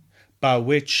matrix by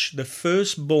which the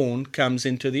firstborn comes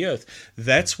into the earth.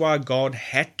 That's why God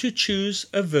had to choose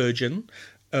a virgin,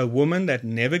 a woman that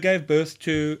never gave birth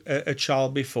to a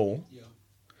child before,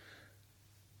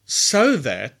 so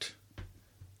that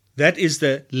is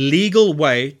the legal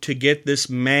way to get this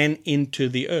man into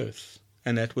the earth.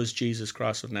 And that was Jesus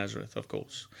Christ of Nazareth, of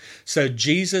course. So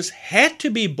Jesus had to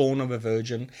be born of a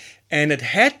virgin, and it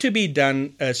had to be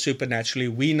done supernaturally.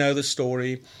 We know the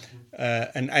story.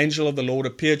 An angel of the Lord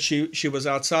appeared. She was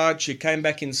outside. She came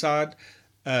back inside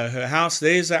her house.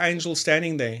 There's an angel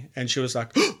standing there. And she was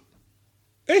like, oh,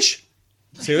 ish.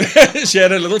 She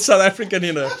had a little South African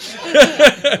in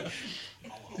her.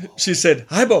 She said,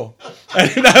 hi, Bo.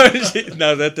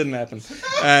 No, that didn't happen.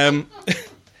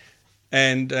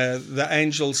 And the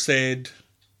angel said,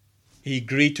 he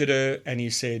greeted her and he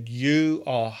said, you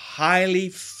are highly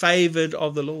favored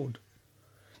of the Lord.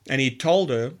 And he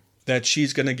told her that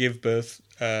she's going to give birth.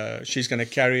 She's going to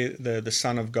carry the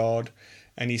Son of God.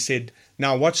 And he said,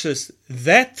 now watch this.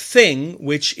 That thing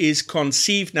which is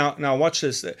conceived. Now watch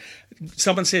this.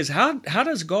 Someone says, how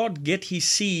does God get his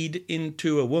seed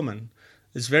into a woman?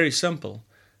 It's very simple.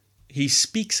 He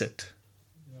speaks it.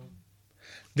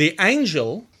 The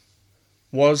angel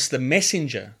was the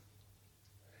messenger,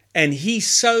 and he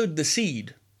sowed the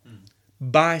seed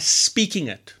by speaking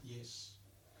it. Yes.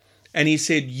 And he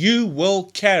said, you will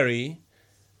carry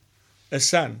a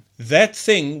son. That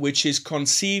thing which is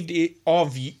conceived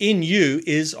of in you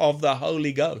is of the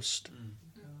Holy Ghost.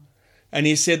 And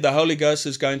he said the Holy Ghost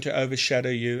is going to overshadow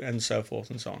you, and so forth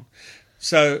and so on.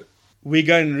 So we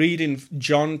go and read in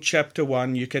John chapter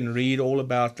 1, you can read all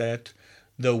about that.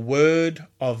 The Word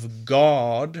of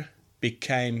God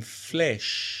became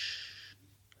flesh.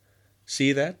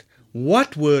 See that?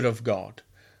 What Word of God?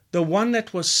 The one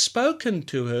that was spoken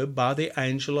to her by the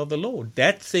angel of the Lord.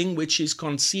 That thing which is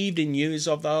conceived in you is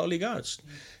of the Holy Ghost.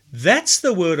 That's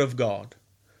the Word of God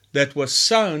that was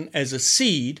sown as a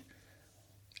seed,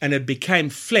 and it became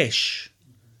flesh.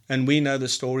 And we know the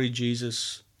story.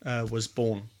 Jesus was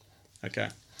born. Okay.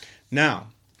 Now,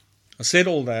 I said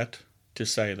all that to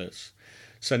say this.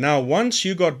 So now once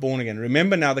you got born again,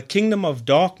 remember now the kingdom of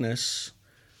darkness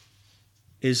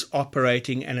is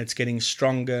operating, and it's getting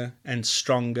stronger and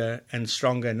stronger and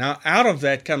stronger. Now out of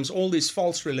that comes all these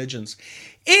false religions.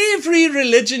 Every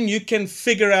religion you can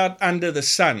figure out under the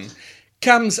sun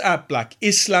comes up, like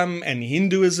Islam and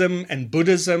Hinduism and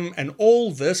Buddhism and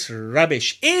all this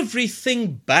rubbish.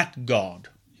 Everything but God.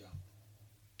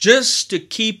 Just to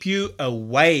keep you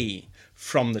away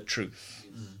from the truth.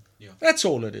 That's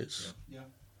all it is.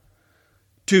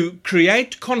 To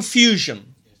create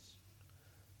confusion,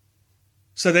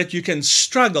 so that you can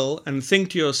struggle and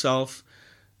think to yourself,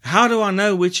 how do I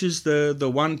know which is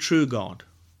the one true God?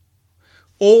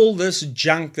 All this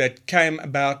junk that came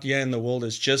about here in the world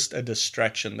is just a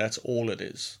distraction. That's all it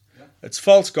is. It's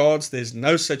false gods. There's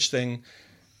no such thing.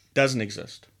 Doesn't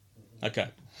exist. Okay.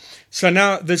 So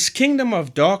now this kingdom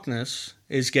of darkness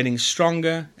is getting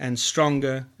stronger and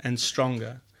stronger and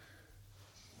stronger.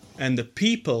 And the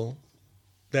people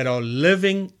that are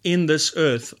living in this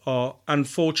earth are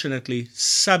unfortunately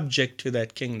subject to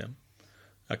that kingdom.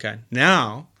 Okay.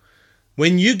 Now,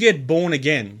 when you get born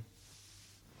again,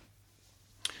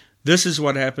 this is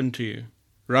what happened to you.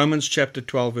 Romans chapter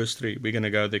 12 verse 3. We're going to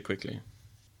go there quickly.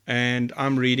 And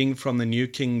I'm reading from the New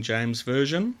King James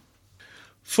Version.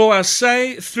 For I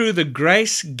say, through the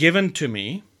grace given to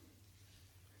me,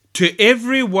 to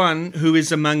everyone who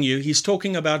is among you, he's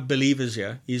talking about believers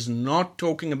here. He's not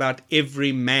talking about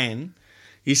every man.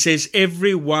 He says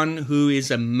everyone who is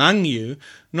among you,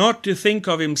 not to think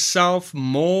of himself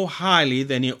more highly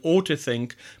than he ought to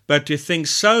think, but to think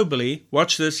soberly.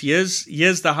 Watch this.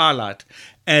 Here's the highlight.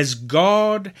 As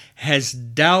God has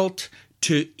dealt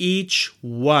to each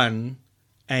one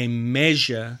a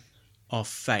measure of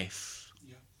faith.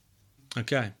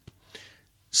 Okay.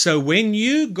 So when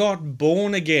you got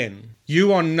born again,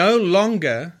 you are no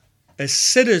longer a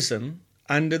citizen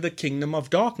under the kingdom of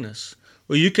darkness.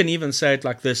 Or you can even say it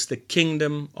like this, the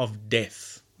kingdom of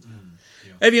death.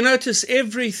 Have you noticed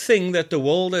everything that the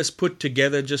world has put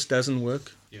together just doesn't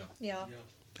work? Yeah.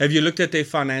 Have you looked at their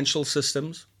financial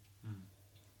systems?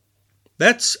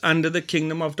 That's under the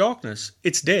kingdom of darkness.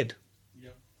 It's dead.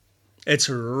 It's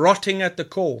rotting at the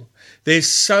core. There's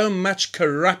so much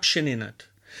corruption in it.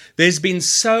 There's been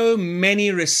so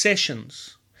many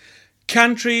recessions.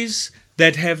 Countries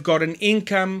that have got an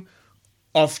income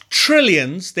of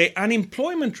trillions, their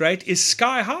unemployment rate is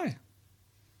sky high.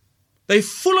 They're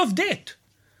full of debt.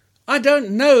 I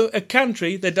don't know a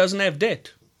country that doesn't have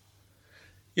debt.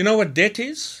 You know what debt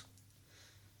is?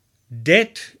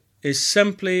 Debt is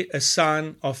simply a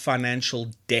sign of financial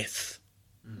death.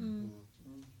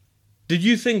 Did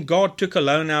you think God took a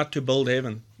loan out to build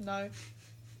heaven? No.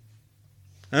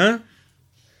 Huh?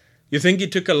 You think he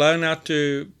took a loan out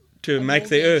to make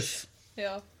the earth?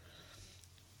 Yeah.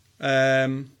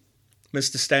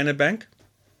 Mr. Standard Bank?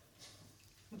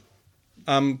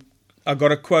 I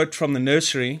got a quote from the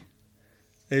nursery.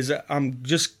 I'm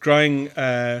just growing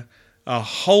a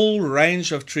whole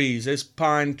range of trees. There's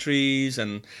pine trees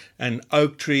and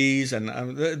oak trees. And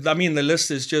I mean, the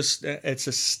list is just, it's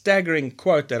a staggering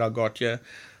quote that I got here.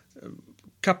 A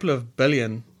couple of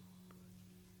billion.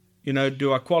 You know,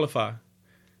 do I qualify?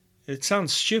 It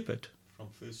sounds stupid. From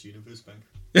First Universe Bank.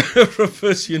 From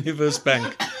First Universe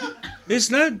Bank.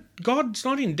 God's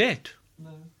not in debt.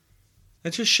 No.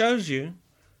 It just shows you.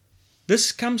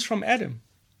 This comes from Adam.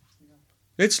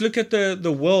 Let's look at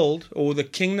the world or the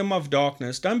kingdom of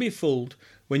darkness. Don't be fooled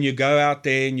when you go out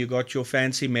there and you got your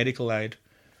fancy medical aid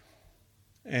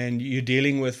and you're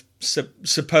dealing with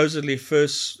supposedly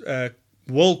first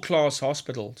world-class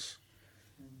hospitals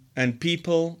and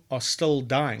people are still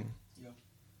dying.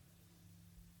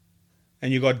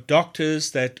 And you got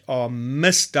doctors that are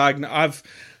misdiagnosed.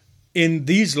 In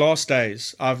these last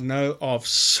days, I've known of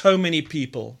so many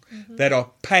people that are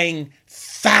paying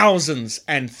thousands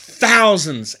and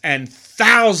thousands and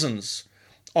thousands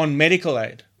on medical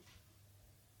aid.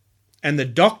 And the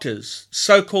doctors,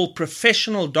 so-called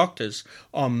professional doctors,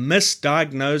 are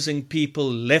misdiagnosing people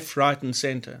left, right, and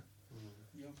center.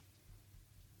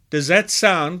 Does that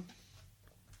sound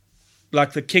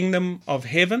like the kingdom of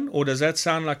heaven, or does that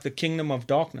sound like the kingdom of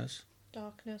darkness?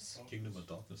 Darkness. Kingdom of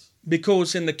darkness.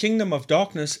 Because in the kingdom of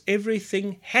darkness,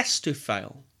 everything has to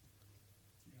fail.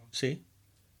 See?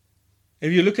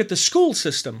 If you look at the school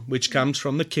system, which comes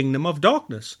from the kingdom of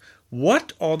darkness,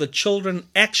 what are the children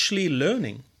actually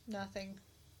learning? Nothing.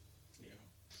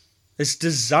 It's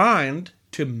designed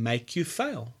to make you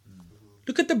fail.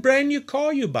 Look at the brand new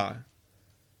car you buy.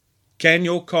 Can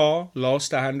your car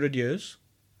last 100 years?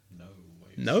 No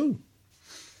way. No.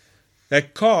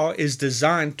 That car is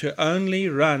designed to only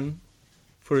run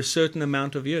for a certain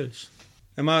amount of years.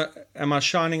 Am I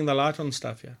shining the light on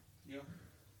stuff here? Yeah.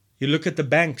 You look at the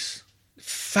banks.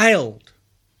 Failed.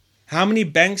 How many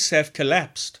banks have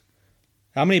collapsed?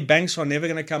 How many banks are never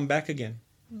going to come back again?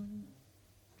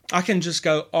 I can just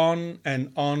go on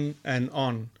and on and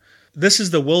on. This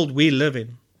is the world we live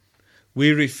in.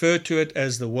 We refer to it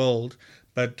as the world,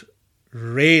 but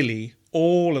really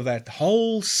all of that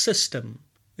whole system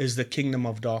is the kingdom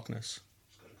of darkness.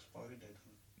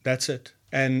 That's it.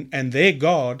 And their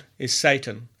God is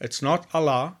Satan. It's not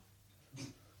Allah.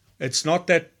 It's not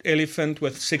that elephant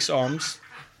with 6 arms.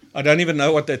 I don't even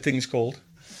know what that thing's called.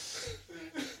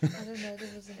 I don't know, there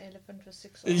was an elephant with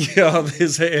 6 arms. Yeah,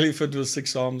 there's an elephant with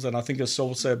 6 arms, and I think a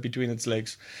saucer between its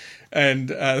legs. And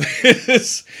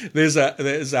there's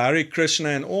a Hare Krishna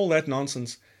and all that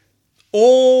nonsense.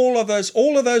 All of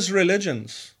those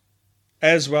religions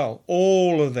as well,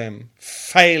 all of them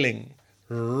failing,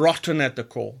 rotten at the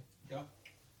core. Yeah.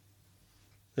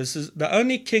 This is the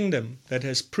only kingdom that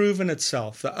has proven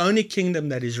itself, the only kingdom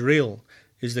that is real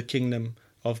is the kingdom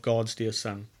of God's dear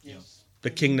Son. Yes. The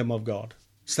kingdom of God.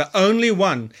 It's the only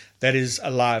one that is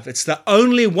alive. It's the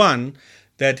only one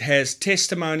that has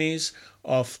testimonies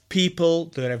of people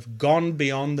that have gone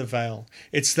beyond the veil.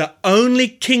 It's the only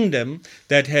kingdom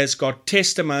that has got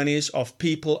testimonies of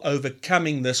people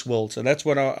overcoming this world. So that's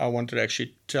what I wanted to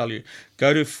actually tell you.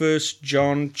 Go to 1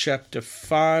 John chapter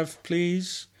 5,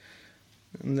 please.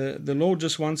 And the Lord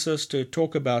just wants us to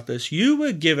talk about this. You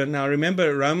were given, now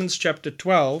remember Romans chapter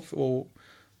 12, or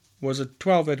was it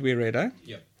 12 that we read, eh?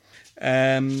 Yeah.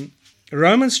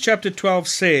 Romans chapter 12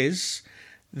 says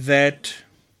that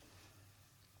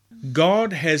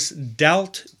God has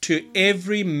dealt to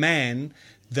every man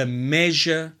the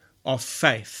measure of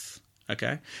faith.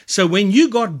 Okay? So when you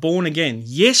got born again,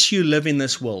 yes, you live in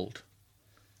this world.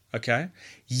 Okay?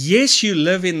 Yes, you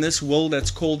live in this world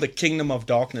that's called the kingdom of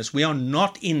darkness. We are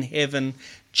not in heaven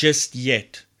just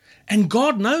yet. And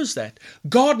God knows that.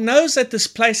 God knows that this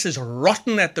place is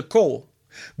rotten at the core.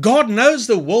 God knows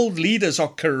the world leaders are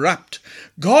corrupt.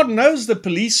 God knows the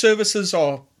police services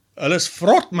are hulle is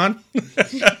vrot, man.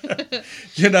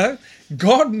 You know,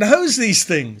 God knows these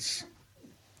things.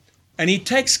 And He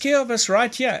takes care of us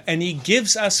right here. And He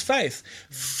gives us faith.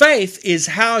 Faith is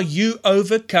how you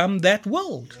overcome that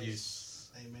world. Yes.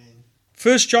 Amen.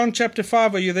 1 John chapter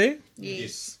 5, are you there?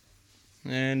 Yes.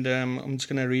 And I'm just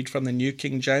going to read from the New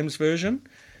King James Version.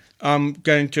 I'm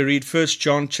going to read 1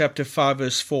 John chapter 5,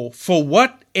 verse 4. For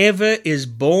whatever is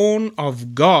born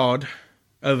of God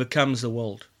overcomes the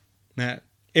world. Now,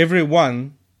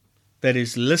 everyone that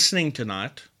is listening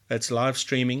tonight, that's live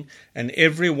streaming, and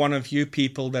every one of you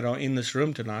people that are in this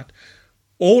room tonight,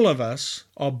 all of us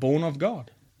are born of God.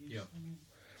 Yeah.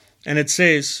 And it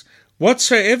says,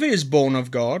 whatsoever is born of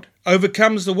God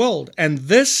overcomes the world. And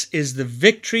this is the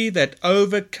victory that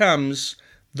overcomes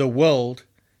the world,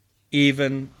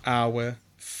 even our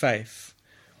faith.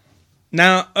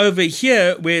 Now, over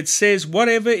here, where it says,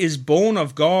 whatever is born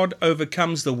of God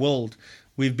overcomes the world.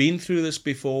 We've been through this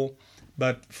before,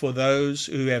 but for those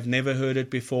who have never heard it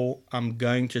before, I'm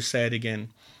going to say it again.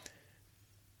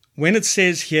 When it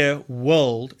says here,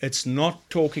 world, it's not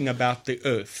talking about the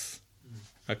earth.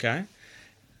 Okay?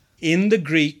 In the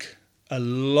Greek, a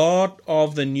lot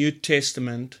of the New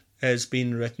Testament has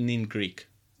been written in Greek.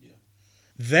 Yeah.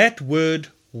 That word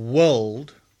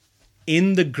world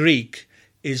in the Greek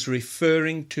is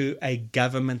referring to a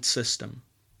government system.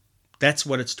 That's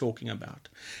what it's talking about.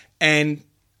 And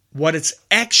what it's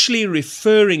actually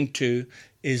referring to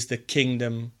is the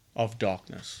kingdom of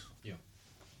darkness. Yeah.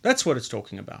 That's what it's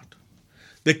talking about.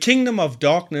 The kingdom of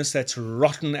darkness that's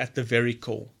rotten at the very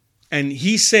core. And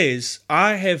He says,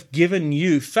 I have given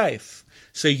you faith,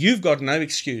 so you've got no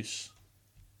excuse.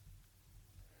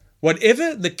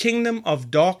 Whatever the kingdom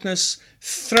of darkness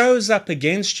throws up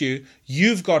against you,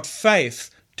 you've got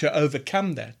faith to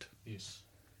overcome that. Yes.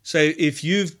 So if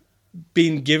you've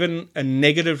been given a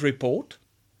negative report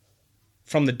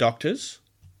from the doctors,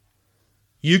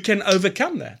 you can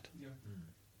overcome that.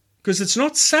 Because it's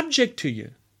not subject to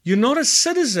you. You're not a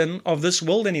citizen of this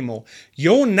world anymore.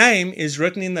 Your name is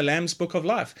written in the Lamb's Book of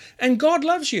Life. And God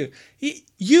loves you.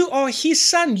 You are His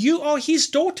son. You are His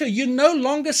daughter. You're no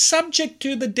longer subject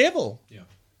to the devil. Yeah.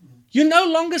 You're no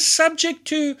longer subject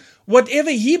to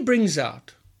whatever he brings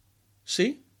out.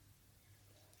 See?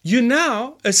 You're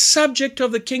now a subject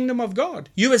of the kingdom of God.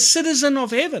 You're a citizen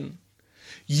of heaven.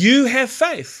 You have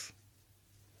faith.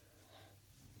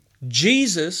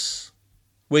 Jesus,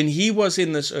 when He was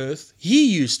in this earth, He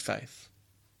used faith.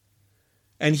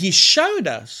 And He showed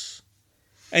us.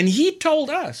 And He told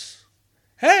us,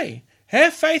 hey,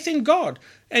 have faith in God.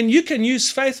 And you can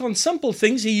use faith on simple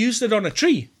things. He used it on a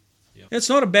tree. Yeah. It's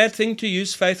not a bad thing to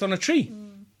use faith on a tree.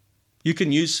 You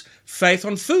can use faith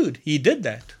on food. He did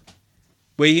that.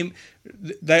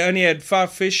 They only had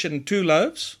 5 fish and 2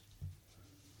 loaves.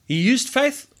 He used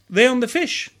faith there on the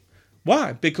fish.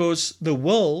 Why? Because the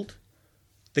world,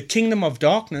 the kingdom of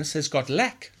darkness, has got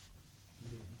lack.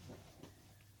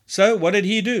 So what did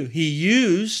He do? He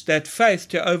used that faith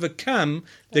to overcome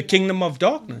the kingdom of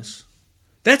darkness.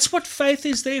 That's what faith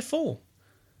is there for.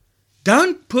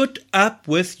 Don't put up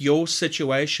with your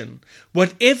situation.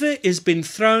 Whatever has been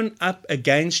thrown up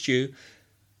against you,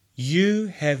 you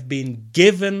have been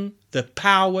given the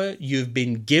power, you've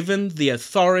been given the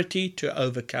authority to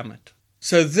overcome it.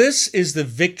 So this is the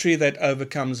victory that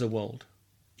overcomes the world,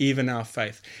 even our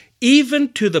faith,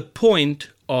 even to the point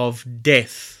of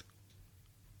death.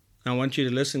 I want you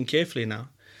to listen carefully now,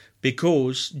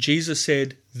 because Jesus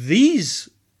said, these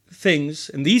things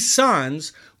and these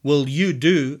signs will you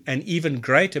do, and even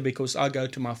greater, because I go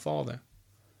to my Father.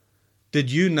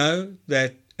 Did you know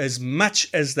that as much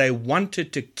as they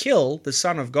wanted to kill the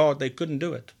Son of God, they couldn't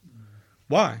do it?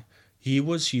 Why? He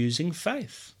was using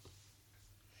faith.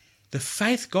 The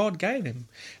faith God gave him.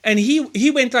 And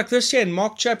he went like this here in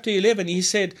Mark chapter 11. He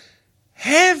said,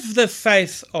 have the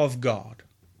faith of God.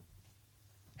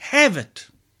 Have it.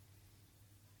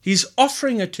 He's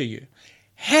offering it to you.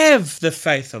 Have the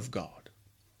faith of God.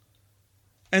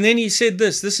 And then he said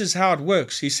this is how it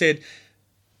works. He said,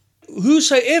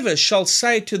 whosoever shall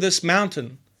say to this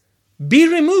mountain, be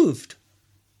removed,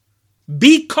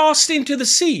 be cast into the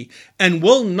sea, and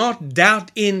will not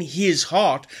doubt in his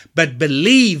heart, but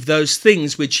believe those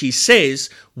things which he says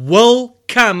will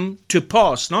come to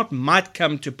pass. Not might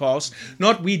come to pass,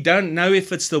 not we don't know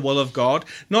if it's the will of God,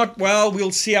 not, well,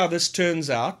 we'll see how this turns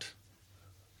out.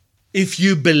 If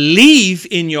you believe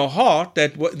in your heart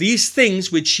that these things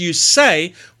which you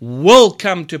say will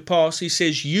come to pass, he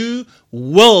says you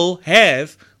will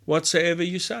have whatsoever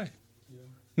you say. Yeah.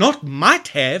 Not might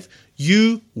have,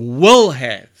 you will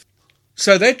have.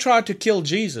 So they tried to kill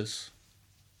Jesus.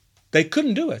 They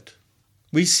couldn't do it.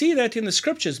 We see that in the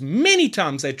scriptures. Many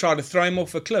times they tried to throw him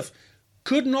off a cliff.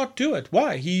 Could not do it.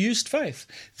 Why? He used faith.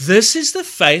 This is the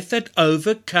faith that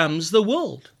overcomes the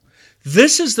world.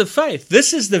 This is the faith.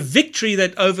 This is the victory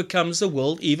that overcomes the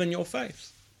world, even your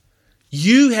faith.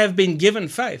 You have been given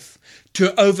faith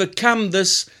to overcome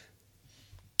this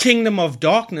kingdom of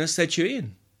darkness that you're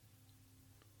in.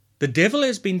 The devil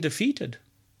has been defeated.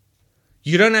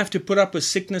 You don't have to put up with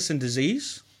sickness and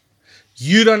disease.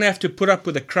 You don't have to put up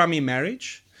with a crummy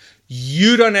marriage.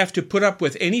 You don't have to put up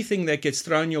with anything that gets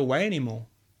thrown your way anymore.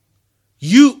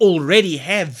 You already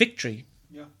have victory.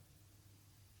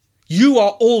 You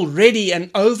are already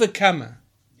an overcomer.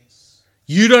 Yes.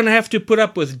 You don't have to put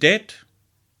up with debt.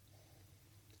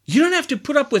 You don't have to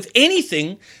put up with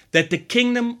anything that the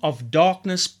kingdom of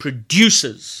darkness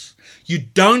produces. You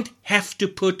don't have to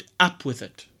put up with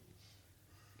it.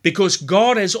 Because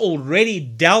God has already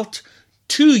dealt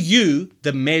to you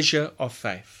the measure of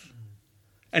faith.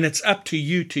 And it's up to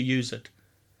you to use it.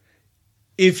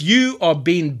 If you are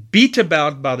being beat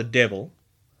about by the devil,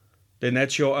 then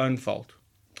that's your own fault.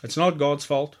 It's not God's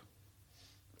fault,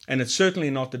 and it's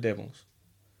certainly not the devil's.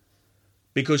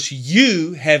 Because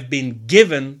you have been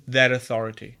given that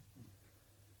authority,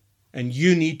 and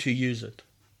you need to use it.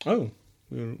 Oh,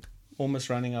 we're almost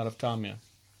running out of time here.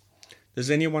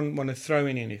 Does anyone want to throw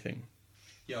in anything?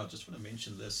 Yeah, I just want to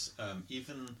mention this.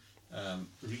 Even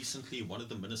recently, one of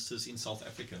the ministers in South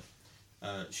Africa,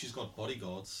 she's got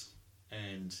bodyguards,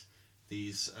 and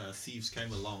these thieves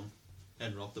came along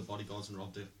and robbed the bodyguards and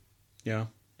robbed her. Yeah.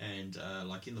 And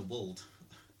like in the world,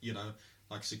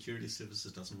 like security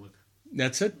services doesn't work.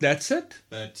 That's it.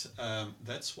 But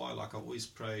that's why, like, I always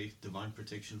pray divine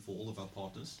protection for all of our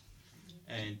partners,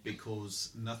 and because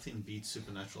nothing beats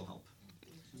supernatural help.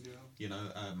 Yeah.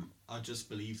 I just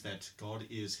believe that God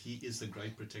He is the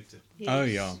great protector. Yes. Oh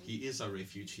yeah. He is our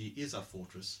refuge. He is our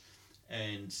fortress.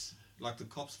 And like the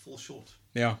cops fall short.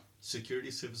 Yeah.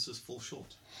 Security services fall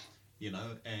short.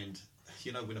 And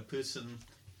when a person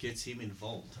gets him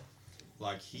involved,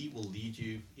 like he will lead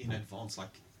you in advance,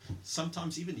 like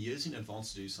sometimes even years in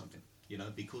advance to do something,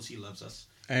 because he loves us.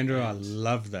 Andrew, I And,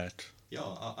 love that. yeah,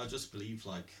 I just believe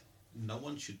like no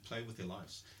one should play with their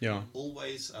lives. Yeah.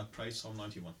 Always pray Psalm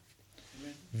 91.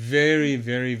 Very,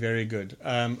 very, very good.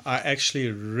 I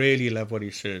actually really love what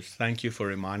he says. Thank you for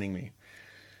reminding me.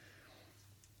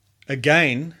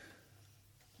 Again,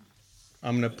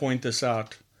 I'm going to point this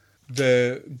out.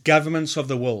 The governments of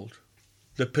the world,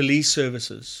 the police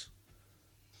services,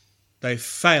 they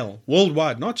fail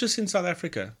worldwide, not just in South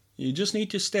Africa. You just need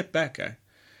to step back.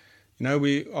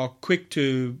 We are quick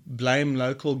to blame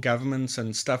local governments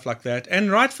and stuff like that,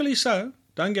 and rightfully so.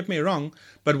 Don't get me wrong,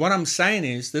 but what I'm saying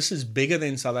is this is bigger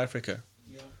than South Africa.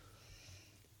 Yeah.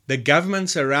 The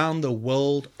governments around the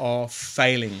world are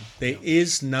failing. There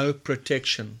is no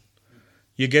protection.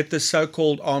 You get the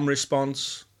so-called armed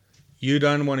response. You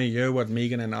don't want to hear what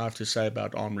Megan and I have to say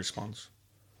about armed response.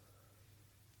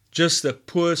 Just the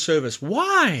poor service.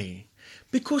 Why?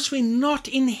 Because we're not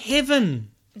in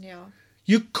heaven. Yeah.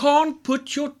 You can't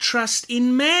put your trust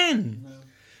in man. No.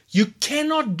 You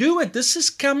cannot do it. This is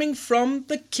coming from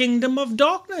the kingdom of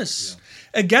darkness.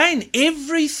 Again,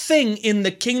 everything in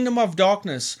the kingdom of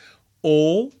darkness,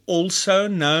 or also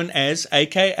known as,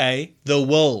 aka, the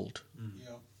world.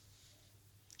 Yeah.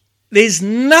 There's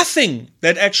nothing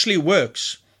that actually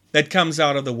works that comes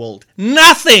out of the world.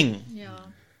 Nothing. Yeah.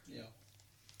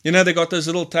 Yeah. They got those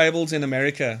little tables in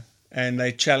America and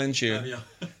they challenge you. Yeah.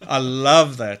 I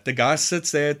love that. The guy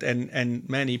sits there and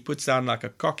man, he puts down like a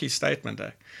cocky statement.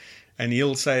 And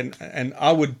he'll say, and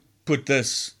I would put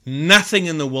this, nothing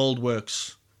in the world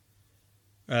works.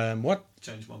 What?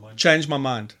 Change my mind. Change my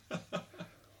mind.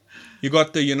 You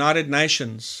got the United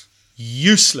Nations,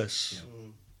 useless.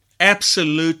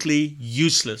 Absolutely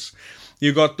useless.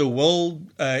 You got the World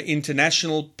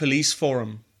International Police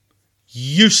Forum,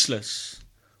 useless.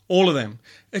 All of them.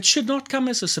 It should not come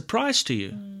as a surprise to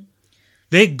you.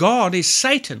 Their God is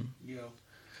Satan. Yeah.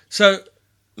 So,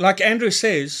 like Andrew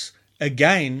says,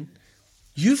 again,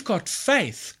 you've got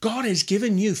faith. God has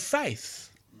given you faith.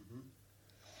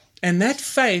 And that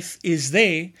faith is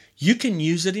there. You can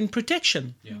use it in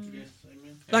protection. Yeah. Yes.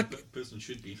 Amen. Like- And a person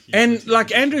should be. And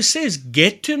like Andrew says,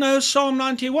 get to know Psalm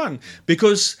 91.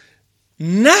 Because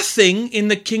nothing in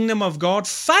the kingdom of God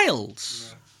fails.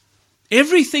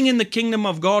 Everything in the kingdom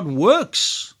of God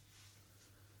works.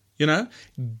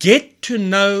 Get to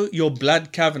know your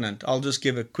blood covenant. I'll just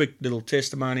give a quick little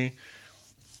testimony.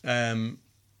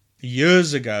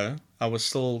 Years ago, I was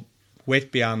still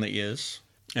wet behind the ears,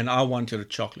 and I wanted a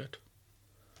chocolate.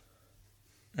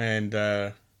 And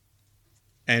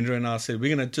Andrew and I said,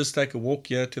 we're going to just take a walk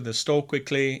here to the store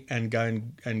quickly and go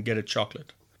and get a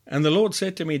chocolate. And the Lord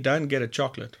said to me, don't get a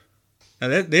chocolate. Now,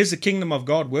 there's the kingdom of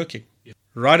God working.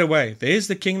 Right away, there's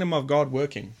the kingdom of God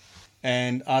working.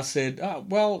 And I said,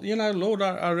 Lord,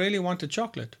 I really want a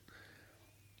chocolate.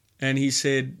 And he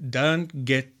said, don't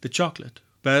get the chocolate.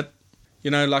 But,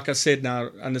 like I said, now,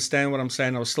 understand what I'm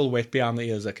saying. I was still wet behind the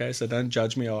ears, okay? So don't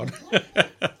judge me hard.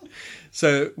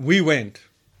 So we went.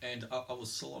 And I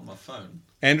was still on my phone,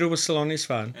 Andrew was still on his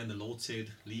phone. and the Lord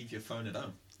said, leave your phone at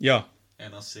home. Yeah.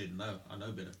 And I said, no, I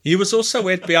know better. He was also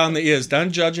wet behind the ears.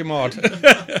 Don't judge him hard.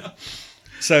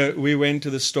 So we went to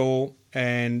the store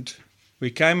and we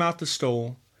came out the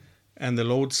store and the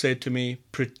Lord said to me,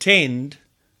 pretend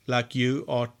like you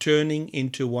are turning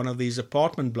into one of these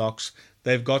apartment blocks.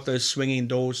 They've got those swinging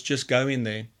doors. Just go in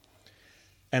there.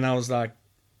 And I was like,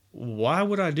 why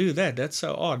would I do that? That's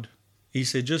so odd. He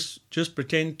said, just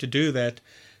pretend to do that.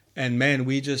 And man,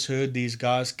 we just heard these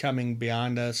guys coming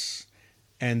behind us.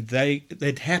 And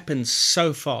it happened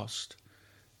so fast.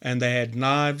 And they had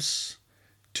knives.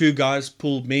 2 guys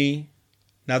pulled me.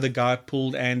 Another guy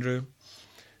pulled Andrew.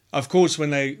 Of course, when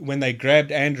they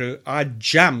grabbed Andrew, I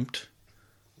jumped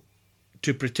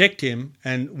to protect him.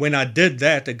 And when I did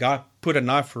that, the guy put a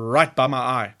knife right by my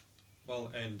eye. Well,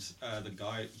 and the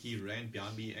guy, he ran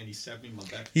behind me and he stabbed me in my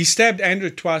back. He stabbed Andrew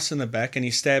twice in the back and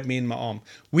he stabbed me in my arm.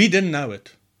 We didn't know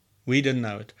it.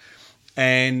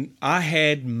 And I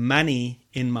had money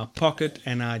in my pocket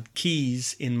and I had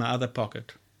keys in my other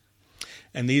pocket.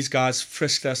 And these guys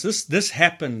frisked us. This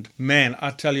happened, man,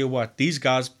 I tell you what, these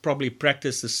guys probably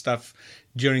practiced this stuff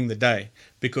during the day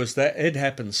because it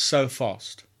happened so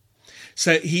fast.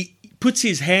 So he puts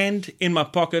his hand in my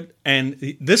pocket,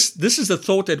 and this is the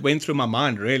thought that went through my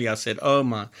mind, really. I said,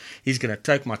 he's going to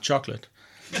take my chocolate.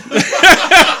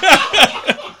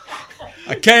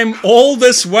 I came all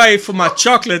this way for my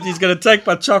chocolate. He's going to take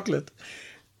my chocolate.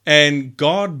 And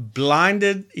God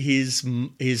blinded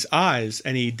his eyes,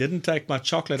 and he didn't take my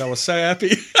chocolate. I was so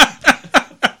happy.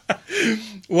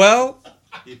 Well,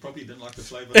 He probably didn't like the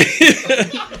flavor.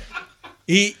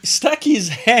 He stuck his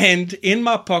hand in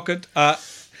my pocket.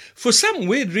 For some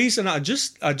weird reason, I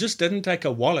just didn't take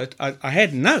a wallet. I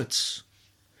had notes.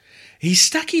 He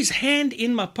stuck his hand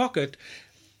in my pocket,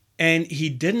 and he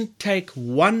didn't take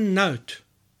one note.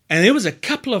 And there was a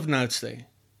couple of notes there.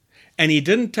 And he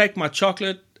didn't take my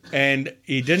chocolate, and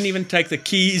he didn't even take the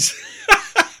keys.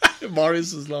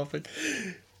 Morris is laughing.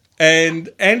 And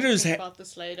Andrew's About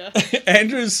this later.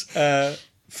 Andrew's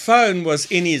phone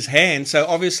was in his hand, so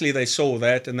obviously they saw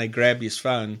that and they grabbed his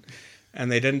phone,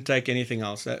 and they didn't take anything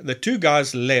else. The two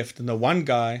guys left, and the one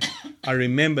guy, I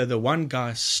remember the one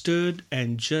guy stood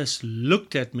and just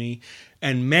looked at me,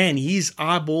 and man, his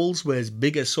eyeballs were as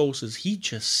big as saucers. He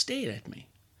just stared at me.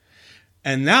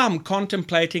 And now I'm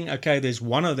contemplating, okay, there's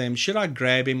one of them. Should I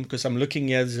grab him? Because I'm looking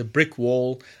here, there's a brick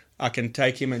wall. I can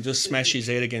take him and just smash his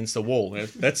head against the wall.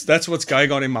 That's what's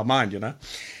going on in my mind, you know.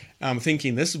 I'm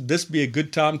thinking this be a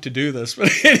good time to do this.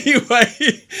 But anyway,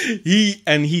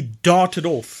 he darted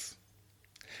off.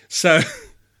 So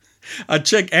I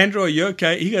check, Andrew, are you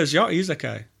okay? He goes, yeah, he's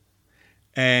okay.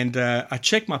 And I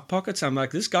check my pockets. I'm like,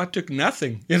 this guy took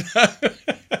nothing, you know.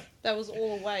 That was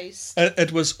all a waste.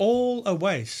 It was all a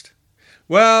waste.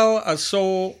 Well, I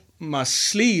saw my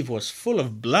sleeve was full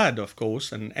of blood, of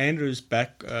course, and Andrew's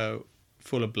back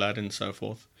full of blood and so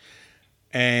forth.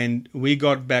 And we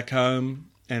got back home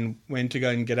and went to go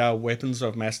and get our weapons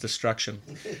of mass destruction.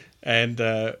 And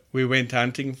we went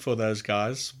hunting for those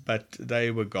guys, but they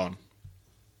were gone.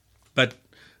 But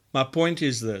my point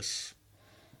is this.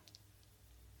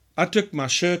 I took my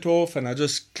shirt off and I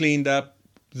just cleaned up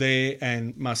there,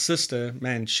 and my sister,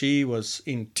 man, she was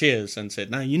in tears and said,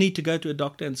 no, you need to go to a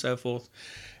doctor and so forth.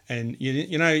 And,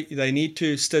 you know, they need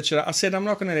to stitch it up. I said, I'm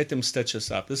not going to let them stitch us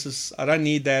up. I don't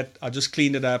need that. I just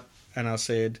cleaned it up. And I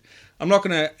said, I'm not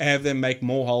going to have them make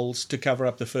more holes to cover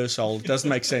up the first hole. It doesn't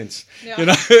make sense. Yeah. You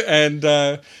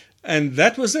know, and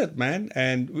that was it, man.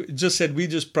 And we just said, we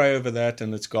just pray over that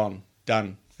and it's gone,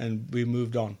 done. And we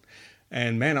moved on.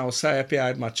 And man, I was so happy I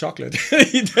had my chocolate.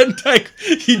 He didn't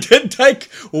take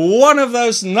one of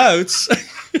those notes.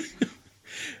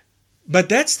 But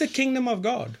that's the kingdom of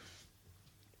God.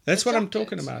 That's what I'm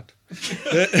talking about.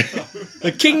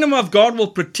 The kingdom of God will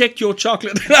protect your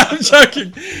chocolate. No, I'm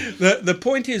joking. The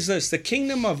point is this. The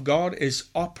kingdom of God is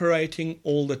operating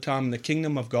all the time. The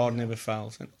kingdom of God never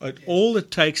fails. And all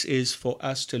it takes is for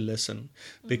us to listen,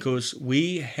 because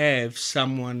we have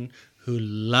someone who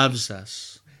loves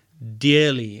us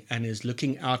dearly and is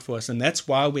looking out for us. And that's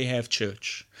why we have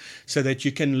church, so that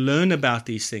you can learn about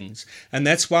these things. And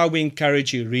that's why we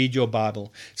encourage you, read your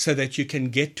Bible, so that you can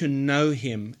get to know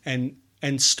him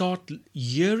and start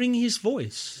hearing his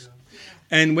voice.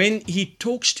 And when he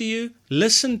talks to you,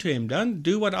 listen to him. Don't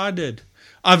do what I did.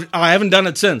 I haven't done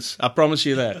it since. I promise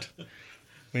you that.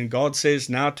 When God says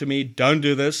now to me, don't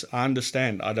do this, I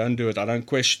understand. I don't do it. I don't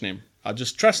question him. I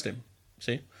just trust him.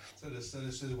 See? So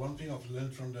there's one thing I've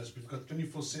learned from this. We've got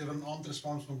 24/7 armed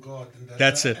response from God. And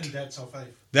That's it. And that's our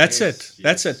faith. That's Yes, it.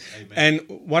 That's yes. it. Amen.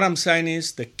 And what I'm saying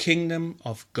is the kingdom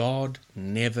of God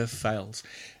never fails.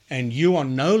 And you are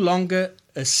no longer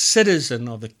a citizen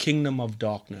of the kingdom of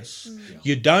darkness. Yeah.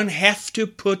 You don't have to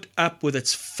put up with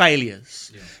its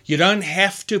failures. Yeah. You don't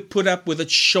have to put up with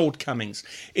its shortcomings.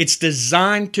 It's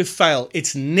designed to fail.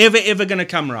 It's never, ever going to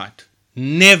come right.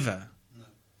 Never. No.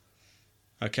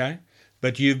 Okay?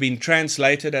 But you've been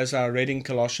translated, as I read in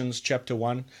Colossians chapter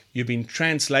 1, you've been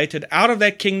translated out of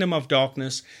that kingdom of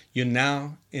darkness. You're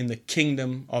now in the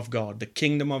kingdom of God, the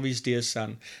kingdom of his dear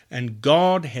Son. And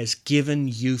God has given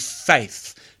you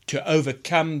faith to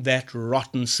overcome that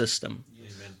rotten system.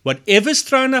 Amen. Whatever's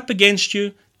thrown up against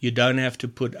you, you don't have to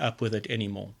put up with it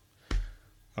anymore.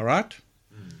 All right?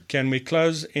 Can we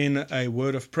close in a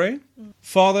word of prayer?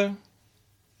 Father,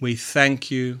 we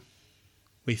thank you.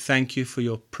 We thank you for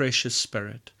your precious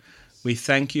Spirit. We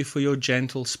thank you for your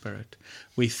gentle Spirit.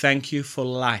 We thank you for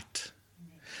light.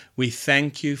 We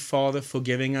thank you, Father, for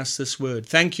giving us this word.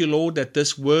 Thank you, Lord, that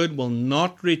this word will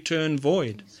not return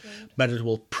void, but it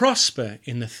will prosper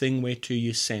in the thing whereto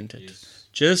you sent it. Yes.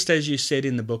 Just as you said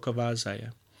in the book of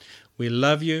Isaiah. We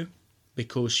love you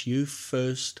because you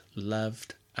first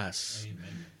loved us.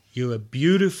 Amen. You're a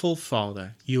beautiful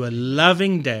Father. You're a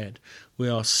loving Dad. We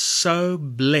are so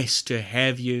blessed to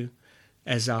have you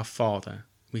as our Father.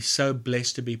 We're so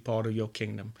blessed to be part of your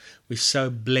kingdom. We're so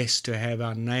blessed to have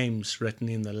our names written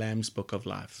in the Lamb's Book of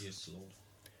Life. Yes, Lord.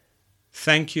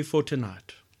 Thank you for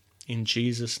tonight. In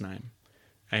Jesus' name,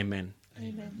 amen.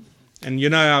 Amen. And you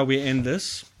know how we end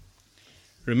this?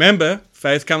 Remember,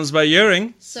 faith comes by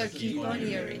hearing. So keep on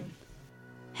hearing.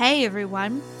 Hey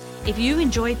everyone, if you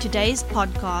enjoyed today's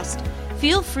podcast,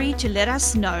 Feel free to let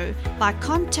us know by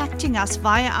contacting us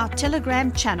via our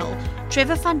Telegram channel,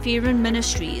 Trevor van Vieren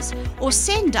Ministries, or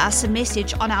send us a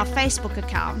message on our Facebook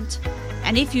account.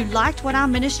 And if you liked what our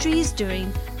ministry is doing,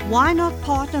 why not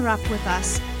partner up with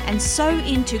us and sow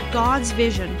into God's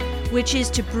vision, which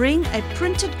is to bring a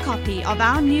printed copy of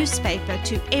our newspaper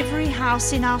to every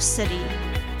house in our city.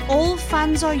 All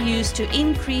funds are used to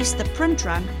increase the print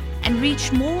run and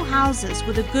reach more houses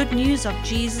with the good news of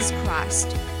Jesus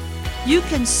Christ. You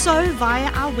can sow via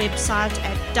our website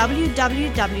at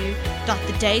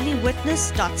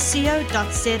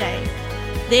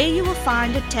www.thedailywitness.co.za. There you will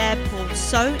find a tab called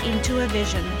Sow into a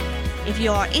Vision. If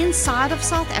you are inside of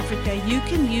South Africa, you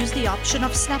can use the option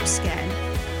of SnapScan.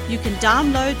 You can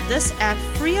download this app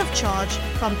free of charge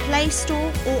from Play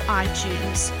Store or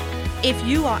iTunes. If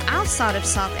you are outside of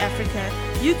South Africa,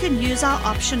 you can use our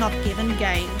option of Give and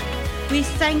Gain. We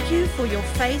thank you for your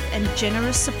faith and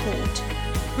generous support.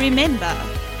 Remember,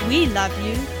 we love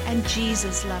you and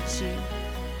Jesus loves you.